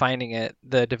ended up finding it.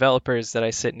 The developers that I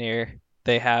sit near,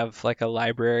 they have like a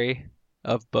library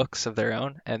of books of their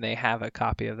own, and they have a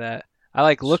copy of that. I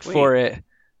like looked Sweet. for it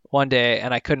one day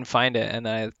and I couldn't find it, and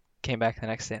then I came back the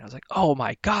next day and I was like, oh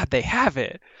my God, they have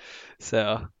it.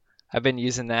 So I've been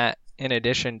using that in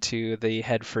addition to the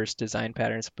Head First Design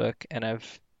Patterns book, and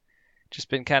I've just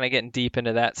been kind of getting deep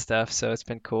into that stuff. So it's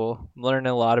been cool. I'm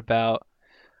learning a lot about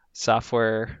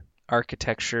software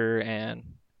architecture and,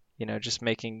 you know, just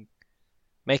making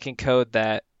code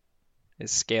that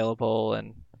is scalable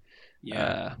and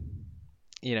Yeah.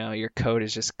 you know, your code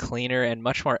is just cleaner and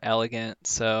much more elegant.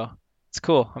 So it's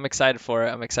cool. I'm excited for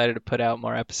it. I'm excited to put out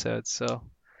more episodes. So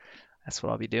that's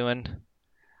what I'll be doing.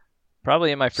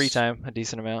 Probably in my free time, a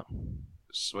decent amount.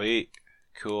 Sweet.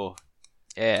 Cool.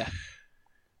 Yeah.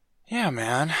 Yeah,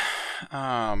 man.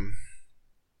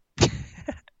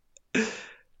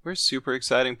 We're super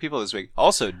exciting people this week.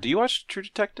 Also, do you watch True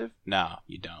Detective? No,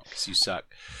 you don't, because you suck.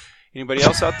 Anybody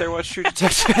else out there watch True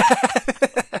Detective?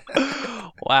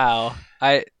 Wow.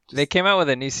 They came out with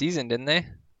a new season, didn't they?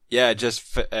 Yeah,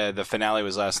 just the finale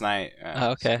was last night.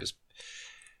 Oh, okay. It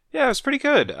was pretty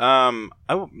good. I'm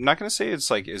not gonna say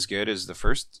it's like as good as the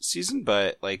first season,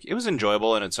 but like it was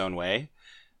enjoyable in its own way,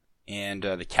 and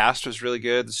the cast was really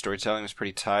good. The storytelling was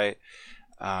pretty tight.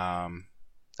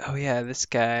 Oh yeah, this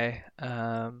guy.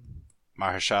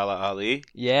 Mahershala Ali.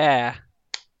 Yeah,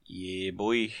 Yeah,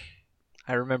 boy.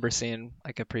 I remember seeing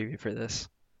like a preview for this.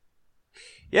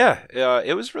 Yeah,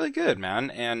 it was really good, man.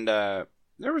 And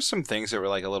there were some things that were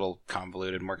like a little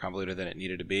convoluted, more convoluted than it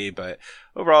needed to be. But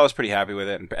overall, I was pretty happy with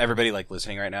it. And everybody like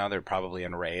listening right now, they're probably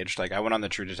enraged. Like I went on the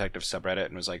True Detective subreddit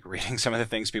and was like reading some of the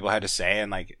things people had to say, and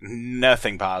like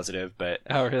nothing positive. But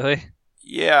Oh really?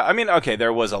 yeah, I mean, okay,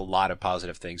 there was a lot of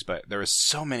positive things, but there was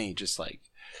so many just like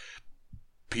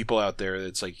people out there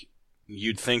that's like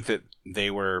you'd think that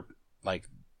they were like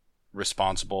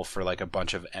responsible for like a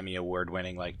bunch of Emmy award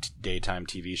winning like daytime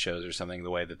TV shows or something, the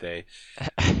way that they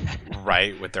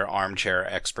write with their armchair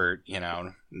expert, you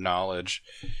know, knowledge.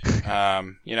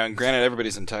 You know, and granted,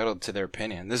 everybody's entitled to their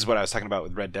opinion. This is what I was talking about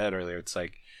with Red Dead earlier. It's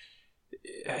like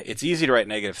it's easy to write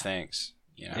negative things,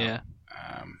 you know. Yeah.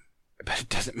 But it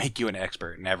doesn't make you an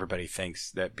expert, and everybody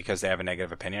thinks that because they have a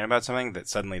negative opinion about something that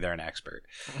suddenly they're an expert.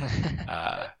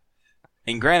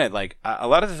 And granted, like a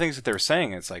lot of the things that they're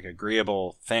saying, it's like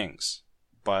agreeable things,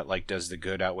 but like, does the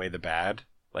good outweigh the bad?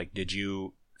 Like, do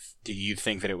you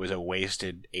think that it was a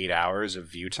wasted 8 hours of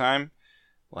view time?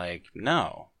 Like,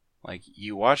 no. Like,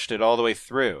 you watched it all the way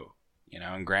through, you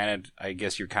know. And granted, I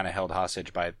guess you're kind of held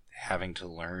hostage by having to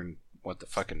learn what the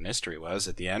fucking mystery was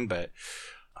at the end, but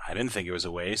I didn't think it was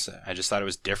a waste. I just thought it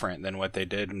was different than what they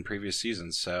did in previous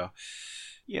seasons. So,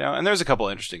 you know, and there's a couple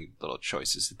interesting little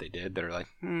choices that they did that are like,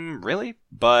 really?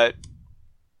 But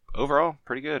overall,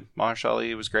 pretty good. Mahershala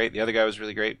Ali was great. The other guy was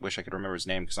really great. Wish I could remember his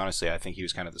name, because honestly, I think he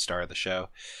was kind of the star of the show.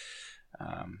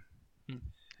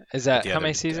 Is that how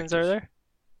many seasons are there?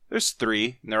 There's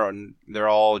 3. And they're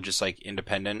all just like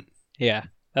independent. Yeah,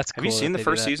 that's cool. Have you seen the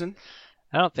first season?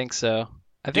 I don't think so.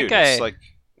 Dude, it's like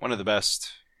one of the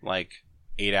best like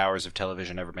 8 hours of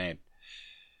television ever made.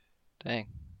 Dang.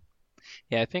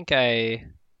 Yeah, I think I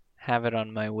have it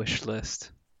on my wish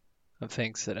list of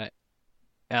things that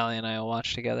Allie and I will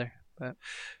watch together. But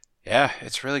yeah,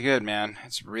 it's really good, man.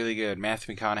 It's really good.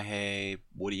 Matthew McConaughey,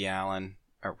 Woody Allen.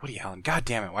 God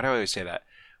damn it! Why do I always say that?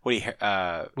 Woody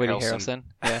Harrelson.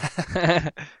 Yeah.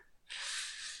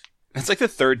 It's like the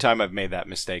third time I've made that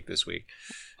mistake this week.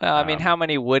 Well, I mean, how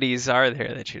many Woodies are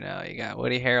there that you know? You got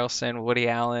Woody Harrelson, Woody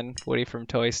Allen, Woody from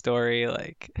Toy Story,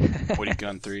 like Woody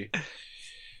Guthrie.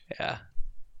 Yeah.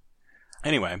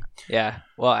 Anyway. Yeah.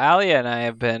 Well, Allie and I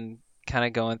have been kind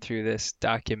of going through this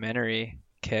documentary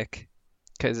kick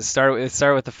because it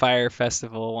started with the Fire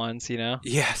Festival ones, you know.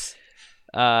 Yes.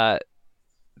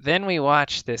 then we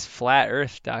watched this flat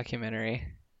Earth documentary.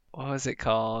 What was it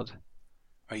called?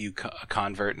 Are you a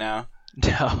convert now?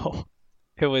 No,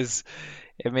 it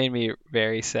made me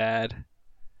very sad.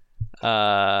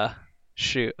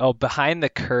 Shoot. Oh, Behind the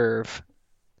Curve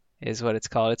is what it's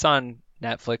called. It's on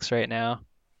Netflix right now.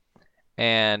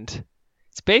 And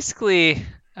it's basically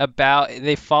about,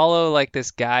 they follow like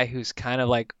this guy who's kind of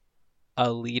like a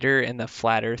leader in the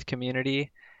flat Earth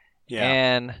community. Yeah.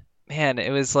 And man,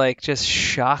 it was like just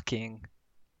shocking,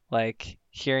 like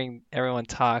hearing everyone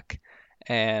talk.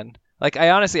 And like,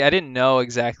 I didn't know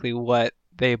exactly what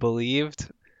they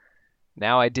believed.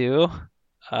 Now I do.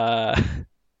 Uh,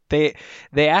 they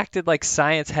acted like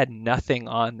science had nothing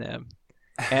on them.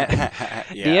 And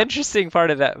the interesting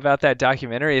part of that about that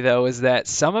documentary though is that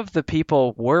some of the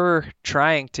people were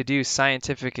trying to do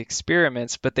scientific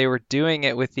experiments, but they were doing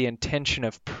it with the intention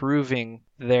of proving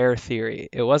their theory.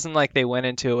 It wasn't like they went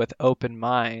into it with open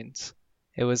minds.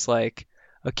 It was like,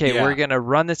 okay, we're gonna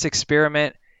run this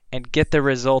experiment and get the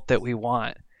result that we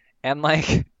want. And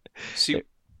like, see,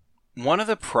 one of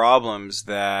the problems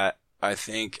that I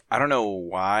don't know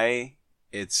why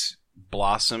it's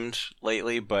blossomed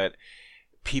lately, but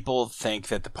people think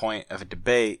that the point of a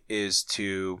debate is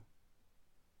to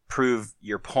prove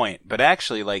your point. But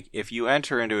actually, like, if you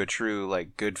enter into a true,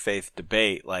 like, good faith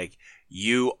debate, like,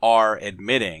 you are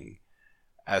admitting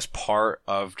as part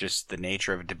of just the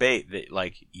nature of a debate that,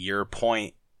 like, your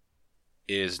point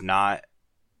is not,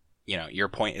 your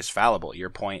point is fallible. Your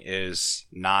point is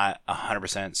not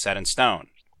 100% set in stone.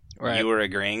 Right. You are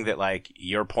agreeing that, like,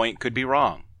 your point could be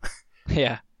wrong.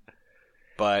 Yeah.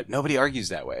 But nobody argues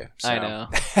that way. So. I know.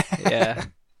 Yeah.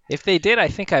 If they did, I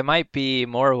think I might be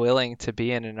more willing to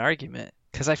be in an argument.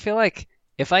 Because I feel like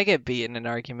if I get beat in an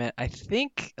argument, I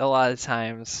think a lot of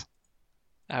times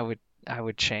I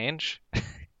would change.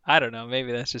 I don't know.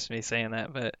 Maybe that's just me saying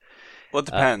that, but well, it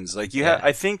depends.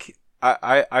 I think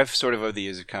I've sort of over the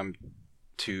years have come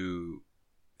to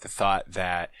the thought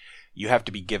that you have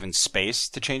to be given space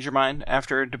to change your mind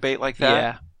after a debate like that.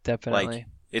 Yeah, definitely. Like,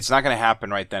 it's not going to happen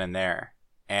right then and there.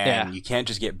 And you can't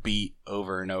just get beat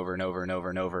over and over and over and over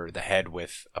and over the head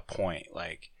with a point.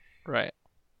 Like, right.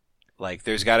 Like,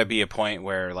 there's got to be a point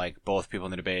where, like, both people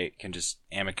in the debate can just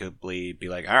amicably be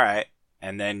like, all right.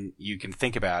 And then you can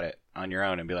think about it on your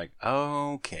own and be like,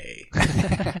 okay.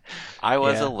 I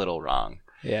was a little wrong.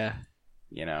 Yeah.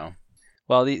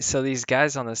 Well, so these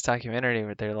guys on this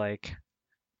documentary, they're like,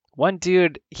 one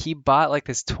dude, he bought like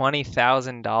this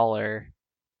 $20,000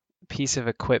 piece of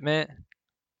equipment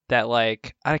that,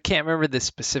 like, I can't remember the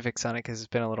specifics on it because it's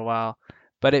been a little while,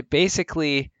 but it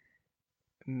basically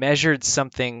measured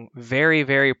something very,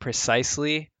 very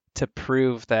precisely to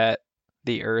prove that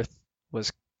the Earth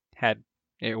was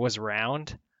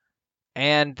round.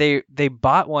 And they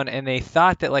bought one, and they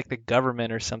thought that, like, the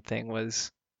government or something was,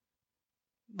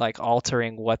 like,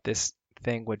 altering what this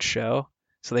thing would show.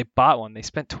 So they bought one. They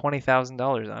spent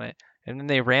 $20,000 on it, and then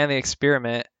they ran the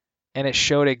experiment, and it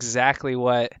showed exactly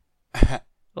what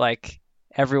like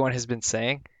everyone has been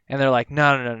saying. And they're like,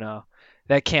 no,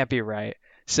 that can't be right.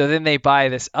 So then they buy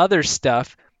this other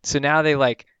stuff. So now they,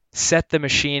 like, set the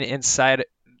machine inside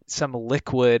some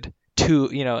liquid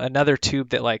tube, another tube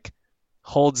that, like,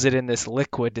 holds it in this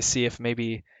liquid to see if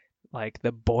maybe, like,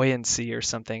 the buoyancy or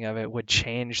something of it would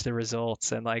change the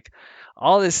results, and, like,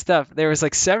 all this stuff. There was,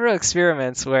 like, several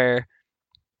experiments where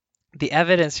the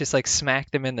evidence just, like,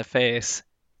 smacked them in the face,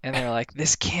 and they're like,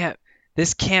 this can't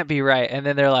be right. And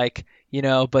then they're like,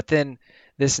 but then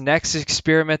this next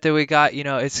experiment that we got,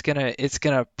 it's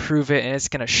gonna prove it, and it's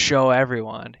gonna show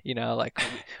everyone, like,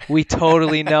 we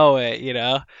totally know it,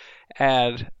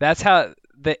 and that's how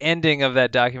the ending of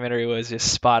that documentary was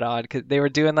just spot on, because they were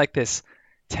doing, like, this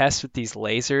test with these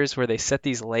lasers where they set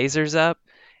these lasers up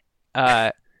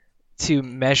to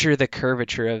measure the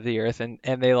curvature of the Earth, and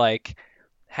they, like,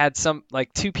 had some,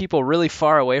 like, two people really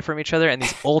far away from each other and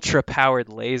these ultra powered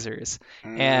lasers.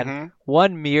 And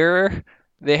one mirror,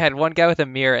 they had one guy with a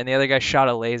mirror and the other guy shot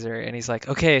a laser, and he's like,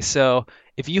 okay, so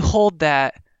if you hold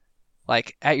that,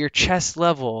 like, at your chest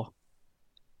level,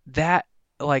 that,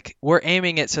 like, we're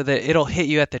aiming it so that it'll hit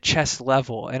you at the chest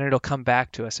level and it'll come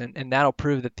back to us, and that'll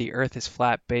prove that the Earth is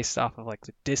flat based off of, like,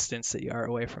 the distance that you are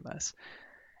away from us.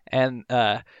 And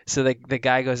so the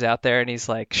guy goes out there and he's,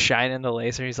 like, shining the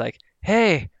laser. He's like,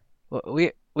 hey,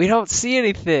 we don't see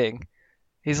anything.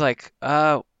 He's like,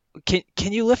 can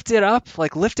you lift it up?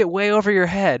 Like, lift it way over your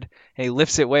head. And he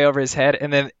lifts it way over his head,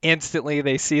 and then instantly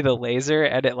they see the laser,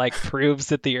 and it, like, proves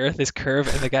that the Earth is curved.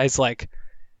 And the guy's like,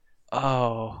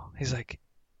 oh, he's like,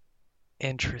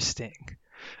 interesting.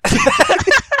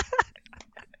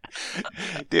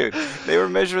 Dude, they were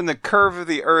measuring the curve of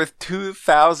the Earth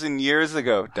 2,000 years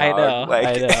ago, dog. I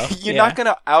know. You're Yeah. not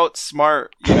gonna outsmart,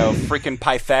 freaking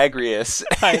Pythagoras.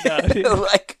 I know, dude.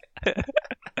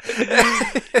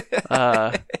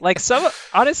 Like some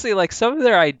of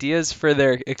their ideas for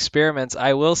their experiments,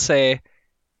 I will say,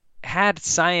 had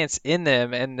science in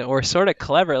them and were sort of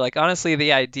clever. Like honestly,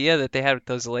 the idea that they had with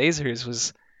those lasers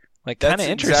was like kind That's of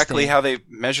interesting. exactly how they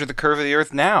measure the curve of the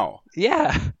Earth now.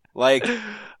 Yeah.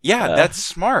 That's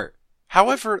smart.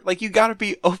 However, you gotta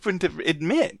be open to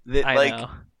admit that, I know.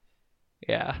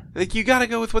 Yeah. You gotta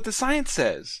go with what the science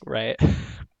says. Right.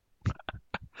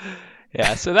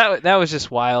 Yeah, so that was just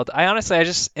wild. I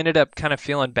just ended up kind of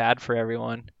feeling bad for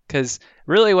everyone because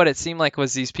really what it seemed like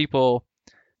was these people,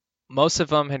 most of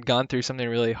them had gone through something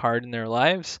really hard in their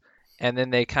lives, and then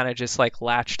they kind of just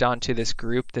latched onto this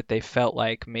group that they felt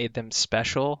like made them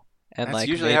special, and That's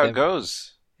usually how it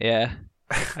goes. Yeah,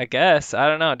 I guess. I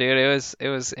don't know, dude. It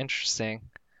was interesting.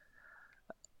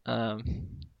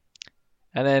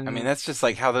 And then that's just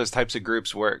how those types of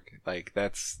groups work.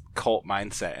 That's cult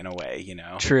mindset in a way,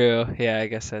 True. Yeah, I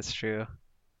guess that's true.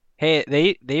 Hey,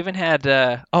 they even had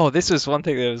this was one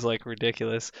thing that was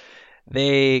ridiculous.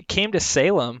 They came to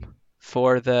Salem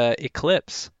for the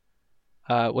eclipse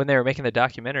when they were making the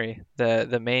documentary.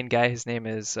 The main guy, his name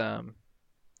is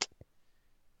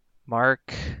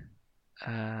Mark.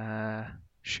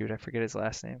 Shoot, I forget his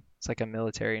last name. It's like a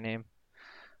military name.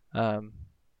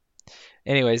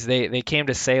 Anyways, they came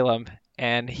to Salem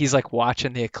and he's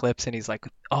watching the eclipse and he's like,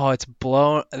 "Oh,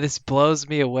 this blows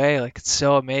me away. It's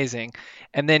so amazing."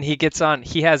 And then he gets on,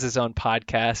 he has his own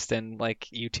podcast and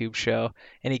YouTube show,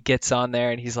 and he gets on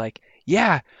there and he's like,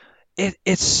 "Yeah,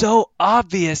 it's so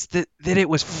obvious that it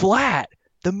was flat.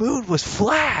 The moon was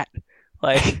flat.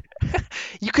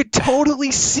 You could totally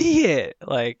see it."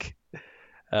 It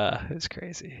was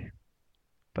crazy.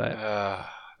 But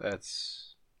that's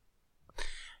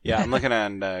I'm looking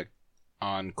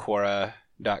on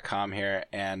Quora.com here,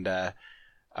 and I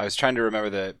was trying to remember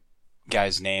the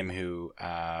guy's name who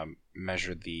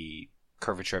measured the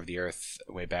curvature of the Earth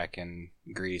way back in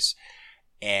Greece.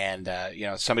 And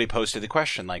somebody posted the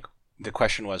question, the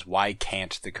question was, why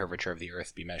can't the curvature of the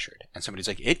Earth be measured? And somebody's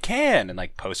like, it can,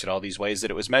 and posted all these ways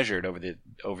that it was measured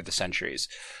over the centuries,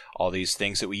 all these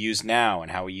things that we use now,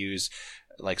 and how we use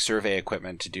survey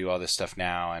equipment to do all this stuff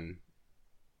now. And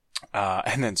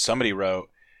then somebody wrote,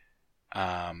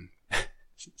 and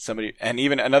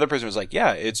even another person was like,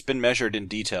 yeah, it's been measured in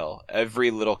detail.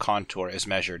 Every little contour is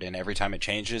measured, and every time it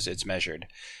changes, it's measured.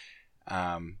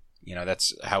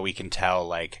 That's how we can tell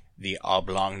the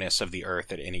oblongness of the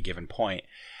Earth at any given point.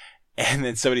 And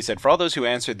then somebody said, for all those who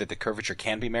answered that the curvature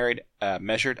can be measured,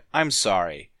 I'm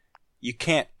sorry. You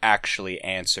can't actually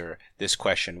answer this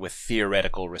question with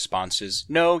theoretical responses.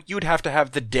 No, you would have to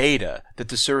have the data that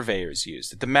the surveyors use,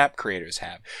 that the map creators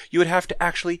have. You would have to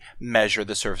actually measure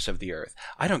the surface of the Earth.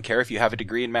 I don't care if you have a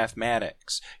degree in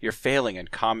mathematics. You're failing in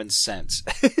common sense.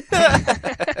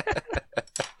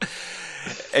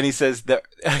 And he says that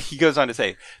he goes on to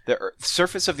say the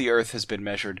surface of the Earth has been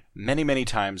measured many, many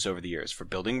times over the years for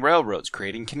building railroads,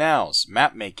 creating canals,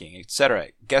 map making, etc.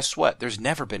 Guess what? There's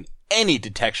never been any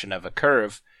detection of a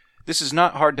curve. This is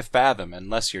not hard to fathom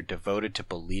unless you're devoted to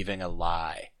believing a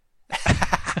lie.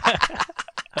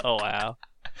 Oh, wow.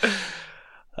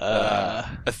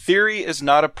 A theory is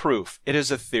not a proof. It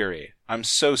is a theory. I'm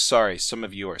so sorry. Some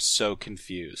of you are so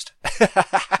confused.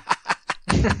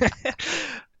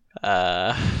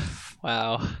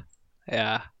 Wow.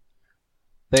 Yeah.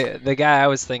 The guy I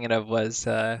was thinking of was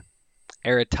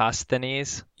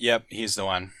Eratosthenes Yep, he's the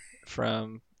one.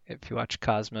 from, if you watch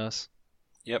Cosmos.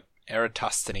 Yep,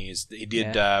 Eratosthenes. He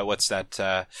did, what's that?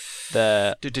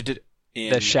 The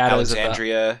In Shadows of the-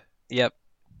 Alexandria. Yep.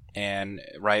 And,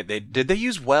 right, did they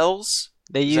use wells?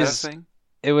 They Is that a used thing?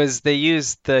 they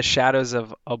used the shadows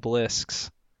of obelisks.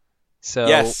 So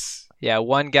Yes. yeah,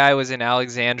 one guy was in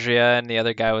Alexandria and the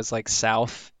other guy was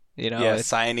south, Yeah,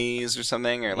 Sienese or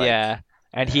something, or yeah.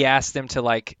 And he asked them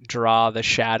to draw the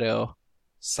shadow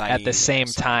at the same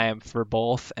Sienese. time for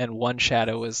both, and one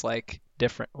shadow was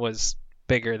different, was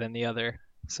bigger than the other.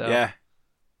 So Yeah.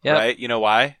 Yep. Right? You know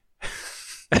why?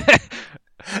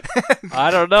 I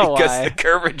don't know because why. the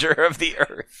curvature of the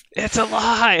Earth. It's a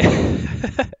lie.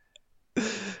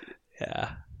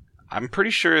 Yeah. I'm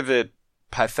pretty sure that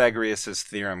Pythagoras'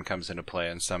 theorem comes into play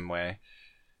in some way.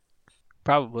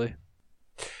 Probably.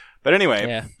 But anyway,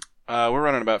 Yeah. we're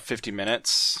running about 50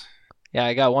 minutes. Yeah,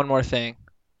 I got one more thing.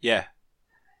 Yeah.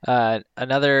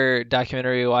 Another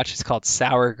documentary we watched is called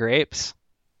Sour Grapes.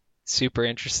 Super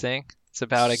interesting. It's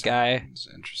about a guy. Sounds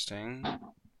interesting.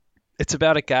 It's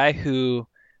about a guy who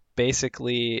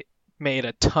basically made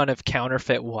a ton of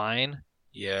counterfeit wine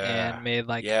Yeah. and made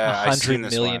like Yeah, I've seen $100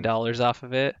 this million one. off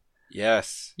of it.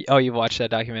 Yes. Oh, you watched that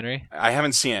documentary? I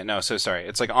haven't seen it. No, so sorry.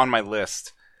 It's like on my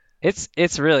list.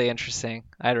 It's really interesting.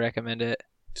 I'd recommend it.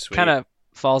 Kind Sweet. of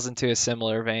falls into a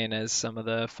similar vein as some of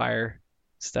the fire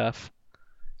stuff.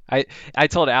 I I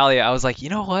told Allie, I was like, you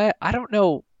know what? I don't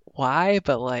know why,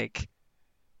 but like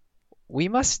we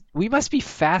must be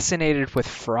fascinated with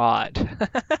fraud.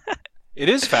 It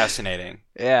is fascinating.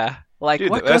 Yeah. Like Dude,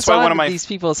 what that's goes why on one of in my these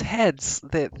people's heads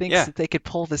that thinks yeah, that they could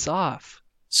pull this off?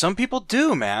 some people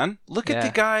do, man. Look at the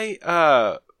Yeah.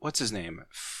 guy what's his name?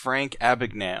 Frank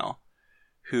Abagnale,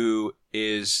 who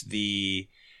is the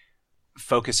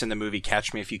focus in the movie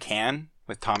Catch Me If You Can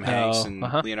with Tom Hanks Oh, and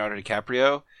uh-huh. Leonardo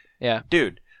DiCaprio. Yeah.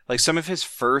 Dude, like some of his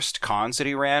first cons that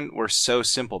he ran were so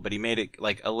simple, but he made it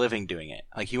like a living doing it.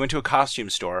 Like he went to a costume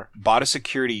store, bought a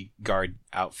security guard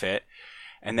outfit,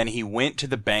 and then he went to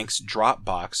the bank's drop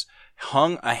box,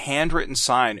 hung a handwritten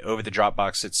sign over the drop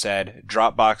box that said,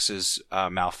 "Dropbox is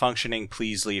malfunctioning.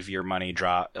 Please leave your money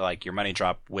drop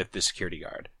with the security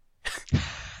guard."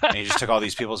 And he just took all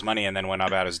these people's money and then went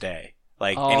about his day.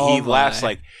 Like, and Oh he laughs, my.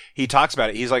 like he talks about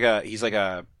it. He's like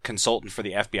a consultant for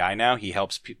the FBI now. He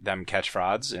helps them catch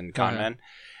frauds and con Uh-huh. men.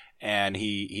 And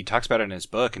he talks about it in his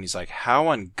book. And he's like, how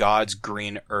on God's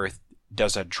green earth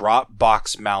does a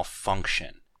Dropbox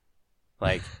malfunction?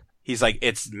 Like, he's like,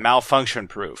 it's malfunction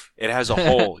proof. It has a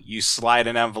hole. You slide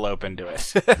an envelope into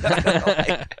it.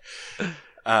 Like,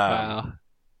 Wow.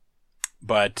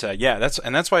 but yeah,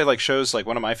 that's why like shows like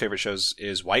one of my favorite shows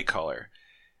is White Collar,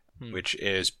 Hmm. which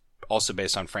is also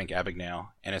based on Frank Abagnale,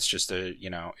 and it's just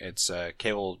it's a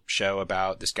cable show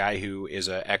about this guy who is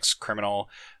a ex-criminal,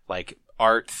 like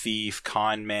art thief,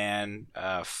 con man,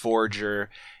 forger,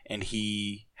 and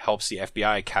he helps the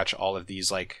FBI catch all of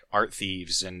these like art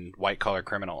thieves and white collar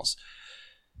criminals.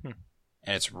 Hmm.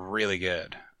 And it's really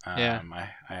good. Yeah.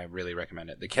 I really recommend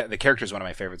it. The character is one of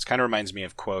my favorites. Kind of reminds me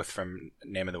of Quoth from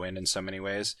Name of the Wind in so many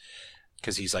ways,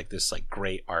 because he's like this like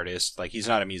great artist. Like he's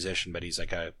not a musician, but he's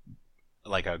like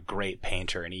a great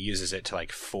painter, and he uses it to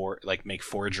like make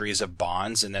forgeries of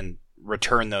bonds and then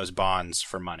return those bonds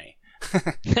for money.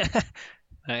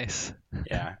 Nice.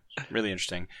 Yeah, really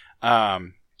interesting. I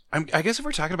guess if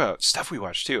we're talking about stuff we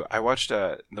watched too, I watched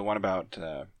the one about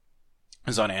it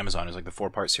was on Amazon. It was like the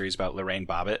 4-part series about Lorraine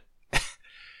Bobbitt.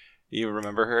 You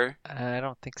remember her? I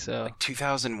don't think so. Like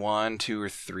 2001, 2 or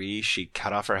 3, she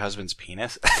cut off her husband's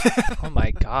penis. Oh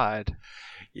my God.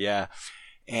 Yeah.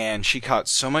 And she caught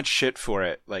so much shit for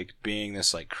it, like being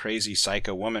this like crazy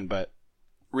psycho woman, but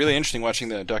really interesting watching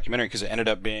the documentary because it ended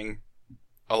up being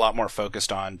a lot more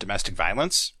focused on domestic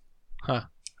violence. Huh.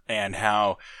 And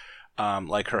how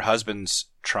like her husband's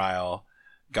trial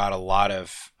got a lot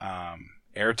of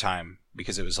airtime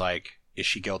because it was like, is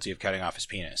she guilty of cutting off his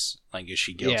penis? Like, is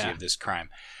she guilty Yeah. of this crime?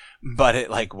 But it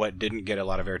like what didn't get a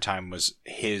lot of airtime was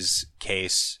his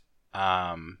case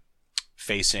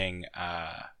facing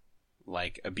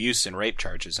like abuse and rape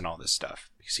charges and all this stuff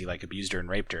because he like abused her and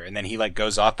raped her, and then he like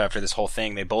goes off after this whole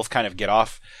thing. They both kind of get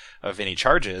off of any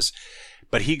charges,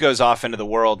 but he goes off into the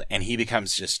world and he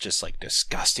becomes just like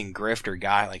disgusting grifter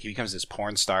guy. Like he becomes this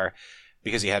porn star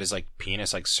because he had his like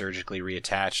penis like surgically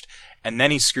reattached, and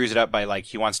then he screws it up by like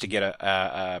he wants to get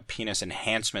a penis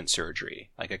enhancement surgery,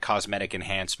 like a cosmetic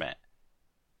enhancement,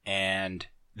 and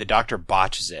the doctor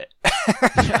botches it.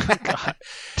 Oh God.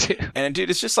 Dude. And dude,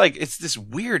 it's just like it's this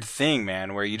weird thing,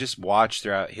 man, where you just watch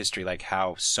throughout history like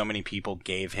how so many people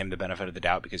gave him the benefit of the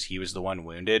doubt because he was the one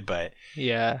wounded. But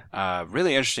Yeah.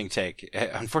 really interesting take.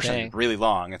 Unfortunately, Dang. really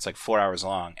long. It's like 4 hours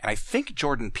long, and I think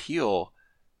Jordan Peele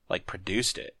like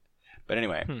produced it. But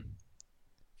anyway,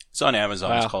 it's on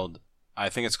Amazon. Wow. I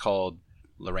think it's called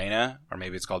Lorena, or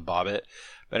maybe it's called Bobbitt.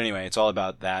 But anyway, it's all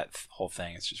about that whole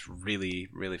thing. It's just really,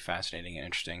 really fascinating and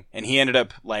interesting. And he ended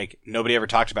up like nobody ever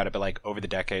talked about it, but like over the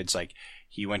decades, like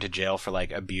he went to jail for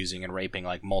like abusing and raping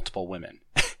like multiple women.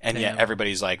 And yet Damn.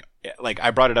 everybody's like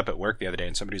I brought it up at work the other day,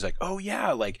 and somebody's like, "Oh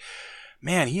yeah, like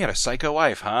man, he had a psycho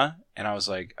wife, huh?" And I was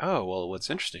like, "Oh well, what's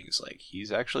interesting is like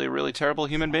he's actually a really terrible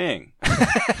human being."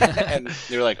 And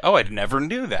they were like, "Oh, I never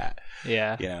knew that."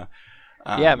 Yeah. You know?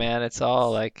 Yeah, man. It's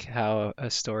all like how a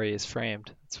story is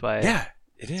framed. That's why. Yeah,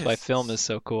 it is. That's why film is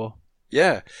so cool.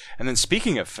 Yeah. And then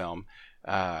speaking of film,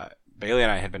 Bailey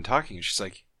and I had been talking, and she's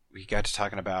like, we got to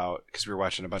talking about, because we were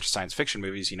watching a bunch of science fiction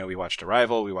movies. You know, we watched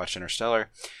Arrival, we watched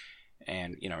Interstellar,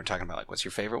 and, you know, we're talking about, like, what's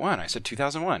your favorite one? I said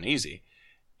 2001, easy.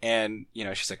 And, you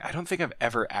know, she's like, I don't think I've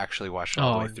ever actually watched it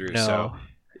all the way through. No. So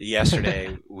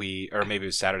yesterday, or maybe it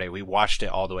was Saturday, we watched it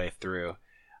all the way through.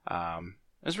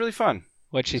 It was really fun.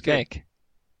 What'd you It's good. think?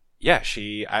 yeah,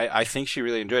 I think she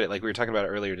really enjoyed it. Like we were talking about it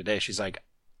earlier today.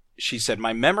 She said,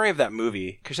 my memory of that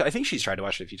movie, because I think she's tried to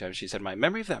watch it a few times. She said, my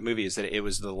memory of that movie is that it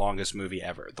was the longest movie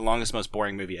ever, the longest, most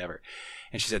boring movie ever.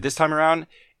 And she said, this time around,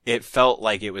 it felt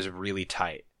like it was really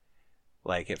tight.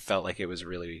 Like it felt like it was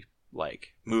really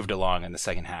like moved along in the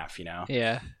second half, you know?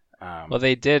 Yeah. Well,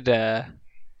 they did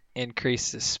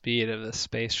increase the speed of the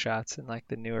space shots in like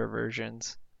the newer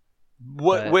versions.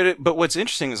 But what's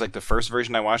interesting is like the first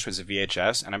version I watched was a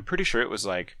VHS, and I'm pretty sure it was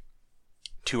like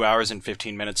 2 hours and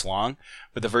 15 minutes long,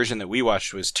 but the version that we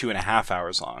watched was 2.5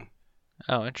 hours long.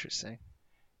 Oh, interesting.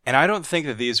 And I don't think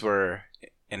that these were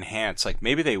enhanced. Like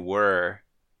maybe they were,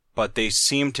 but they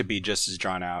seem to be just as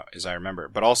drawn out as I remember.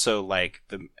 But also like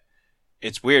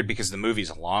it's weird because the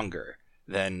movie's longer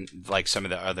than like some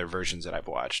of the other versions that I've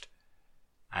watched.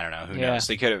 I don't know. Who knows?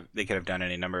 They could have done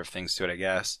any number of things to it, I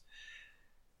guess.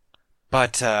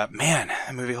 But man,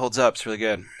 that movie holds up. It's really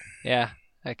good. Yeah,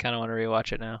 I kind of want to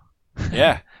rewatch it now.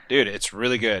 Yeah, dude, it's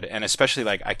really good, and especially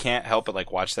like I can't help but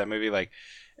like watch that movie like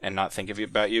and not think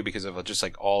about you because of just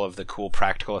like all of the cool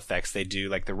practical effects they do,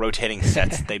 like the rotating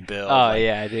sets that they build. Oh like,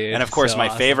 yeah, dude! And of course, so my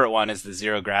awesome. favorite one is the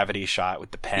zero gravity shot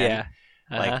with the pen. Yeah.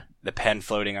 Like the pen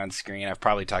floating on screen. I've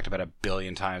probably talked about it 1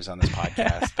 billion times on this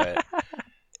podcast, but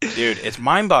dude, it's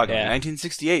mind-boggling. Yeah.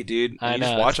 1968, dude. I You know,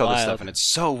 just watch it's all this wild. stuff, and it's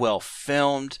so well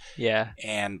filmed. Yeah.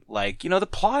 And like, you know, the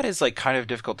plot is like kind of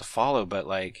difficult to follow, but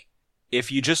like,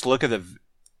 if you just look at the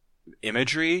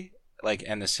imagery, like,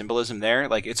 and the symbolism there,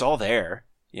 like, it's all there.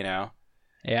 You know?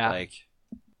 Yeah. Like,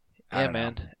 I Yeah, don't know.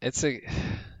 man. It's a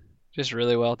just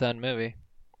really well done movie.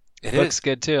 It Book's is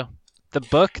good too. The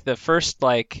book, the first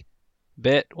like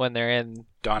bit when they're in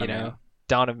Dawn you of know Man.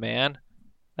 Dawn of Man,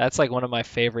 that's like one of my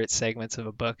favorite segments of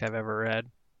a book I've ever read.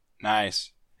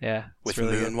 Nice. Yeah, With it's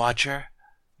really good. Moonwatcher.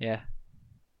 Yeah.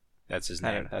 That's his I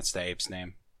don't name. know. That's the ape's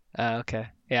name. Okay.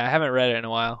 Yeah, I haven't read it in a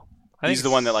while. He's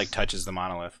the one that like touches the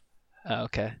monolith. Oh,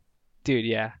 okay. Dude,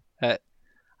 yeah. I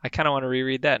kind of want to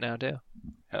reread that now too.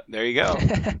 There you go.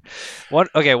 One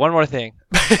more thing.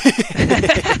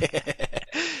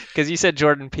 Because you said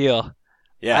Jordan Peele.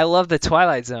 Yeah. I love the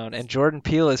Twilight Zone, and Jordan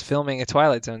Peele is filming a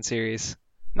Twilight Zone series.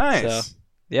 Nice. So,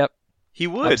 yep. He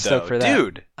I'm would stoked though, for that.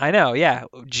 dude. I know, yeah.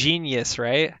 Genius,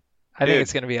 right? I think Dude.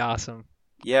 it's going to be awesome.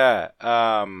 Yeah.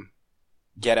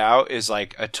 Get Out is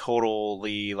like a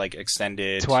totally like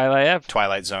extended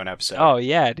Twilight Zone episode. Oh,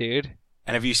 yeah, dude.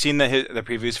 And have you seen the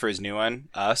previews for his new one,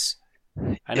 Us?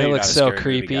 I It you're looks not a so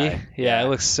scary movie creepy. guy. Yeah, it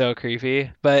looks so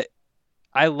creepy. But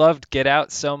I loved Get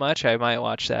Out so much, I might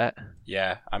watch that.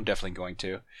 Yeah, I'm definitely going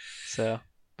to. So,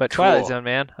 but Cool. Twilight Zone,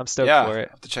 man, I'm stoked Yeah, for I'll it.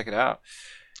 have to check it out.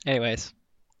 Anyways,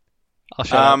 I'll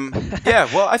shut up. Yeah,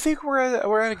 well, I think we're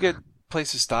at a good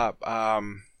place to stop. I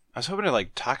was hoping to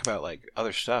like talk about like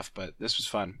other stuff, but this was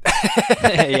fun.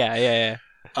 Yeah.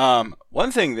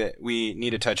 One thing that we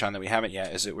need to touch on that we haven't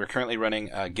yet is that we're currently running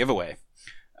a giveaway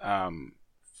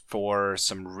for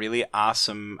some really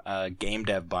awesome game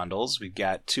dev bundles. We've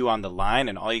got 2 on the line,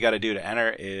 and all you got to do to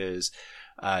enter is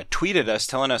tweet at us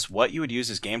telling us what you would use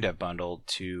as game dev bundle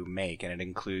to make, and it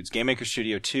includes Game Maker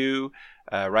Studio 2,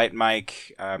 Right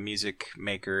Mic, Music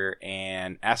Maker,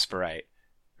 and Aspirite.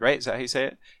 Right? Is that how you say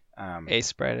it?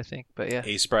 A-Sprite, I think, but yeah.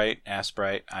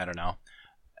 Asprite, I don't know.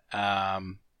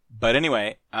 But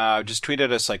anyway, just tweet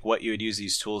at us like what you would use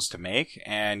these tools to make,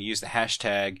 and use the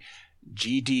hashtag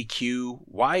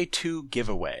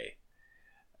GDQY2giveaway.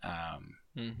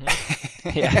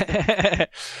 Yeah.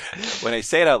 When I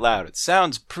say it out loud, it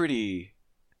sounds pretty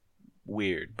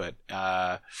weird, but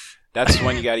that's the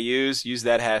one you got to use. Use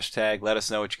that hashtag. Let us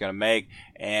know what you're going to make,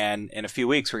 and in a few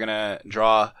weeks, we're going to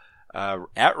draw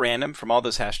at random from all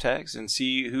those hashtags and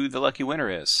see who the lucky winner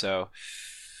is. So,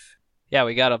 Yeah,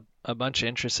 we got a bunch of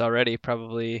interests already,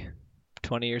 probably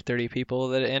 20 or 30 people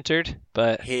that entered,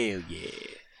 but hell yeah.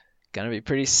 gonna be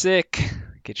pretty sick.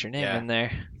 Get your name Yeah. in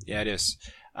there. Yeah, it is.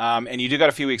 And you do got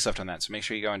a few weeks left on that, so make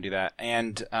sure you go and do that.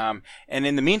 And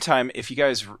in the meantime, if you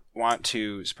guys want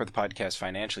to support the podcast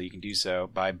financially, you can do so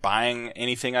by buying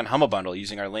anything on Humble Bundle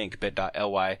using our link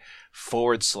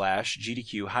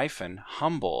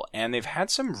bit.ly/GDQ-Humble. And they've had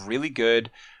some really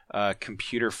good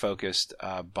computer-focused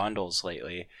bundles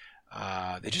lately.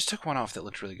 They just took one off that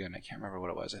looked really good, and I can't remember what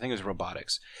it was. I think it was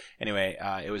robotics. Anyway,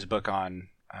 it was a book on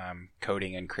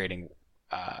coding and creating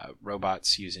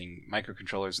robots using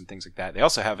microcontrollers and things like that. They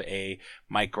also have a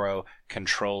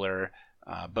microcontroller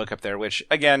book up there, which,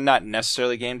 again, not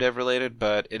necessarily game dev related,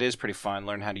 but it is pretty fun.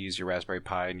 Learn how to use your Raspberry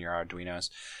Pi and your Arduinos.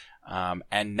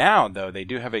 And now, though, they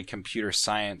do have a computer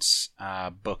science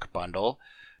book bundle,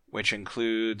 which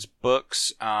includes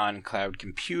books on cloud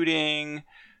computing.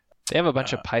 They have a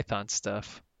bunch of Python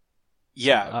stuff.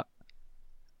 Yeah.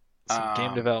 some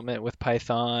game development with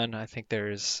Python. I think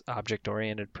there's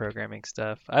object-oriented programming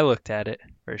stuff. I looked at it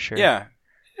for sure. Yeah,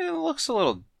 it looks a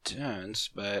little dense,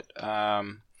 but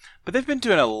they've been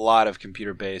doing a lot of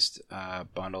computer-based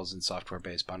bundles and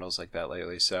software-based bundles like that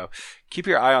lately. So keep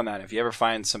your eye on that. If you ever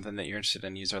find something that you're interested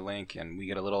in, use our link, and we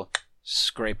get a little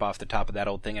scrape off the top of that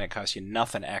old thing, and it costs you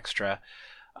nothing extra.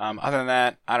 Other than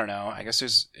that, I don't know. I guess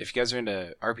if you guys are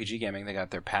into RPG gaming, they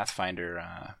got their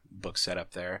Pathfinder book set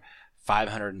up there.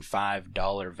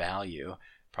 $505 value,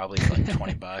 probably like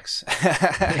 $20.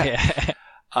 Yeah.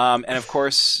 And of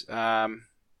course,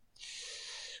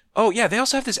 oh yeah, they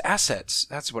also have this assets.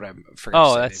 That's what I'm forgetting.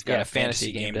 Oh, to say. that's They've got yeah, a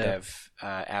fantasy game dev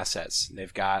assets.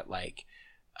 They've got like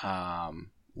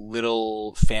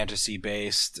little fantasy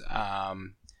based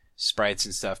sprites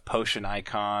and stuff, potion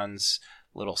icons,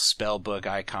 little spell book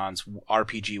icons,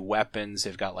 RPG weapons.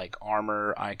 They've got like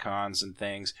armor icons and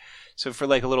things. So for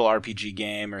like a little RPG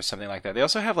game or something like that. They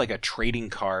also have like a trading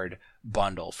card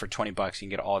bundle for $20. You can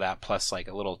get all that plus like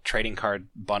a little trading card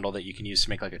bundle that you can use to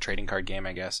make like a trading card game,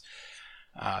 I guess.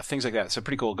 Things like that. So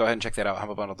pretty cool. Go ahead and check that out,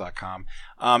 humblebundle.com.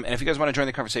 And if you guys want to join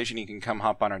the conversation, you can come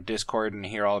hop on our Discord and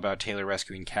hear all about Taylor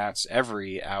rescuing cats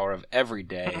every hour of every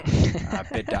day.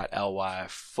 bit.ly/GDQ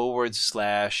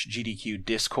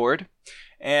Discord.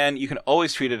 And you can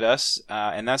always tweet at us,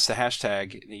 and that's the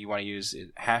hashtag that you want to use,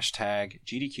 hashtag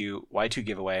GDQ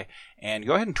Y2Giveaway. And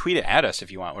go ahead and tweet it at us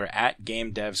if you want. We're at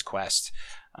GameDevsQuest.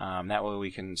 That way we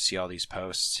can see all these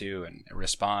posts too and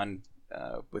respond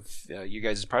with you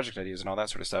guys' project ideas and all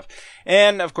that sort of stuff.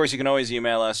 And, of course, you can always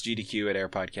email us,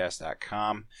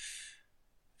 gdq@airpodcast.com.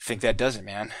 I think that does it,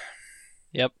 man.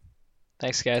 Yep.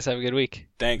 Thanks, guys. Have a good week.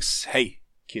 Thanks. Hey,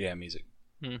 cue to have music.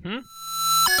 Mm-hmm.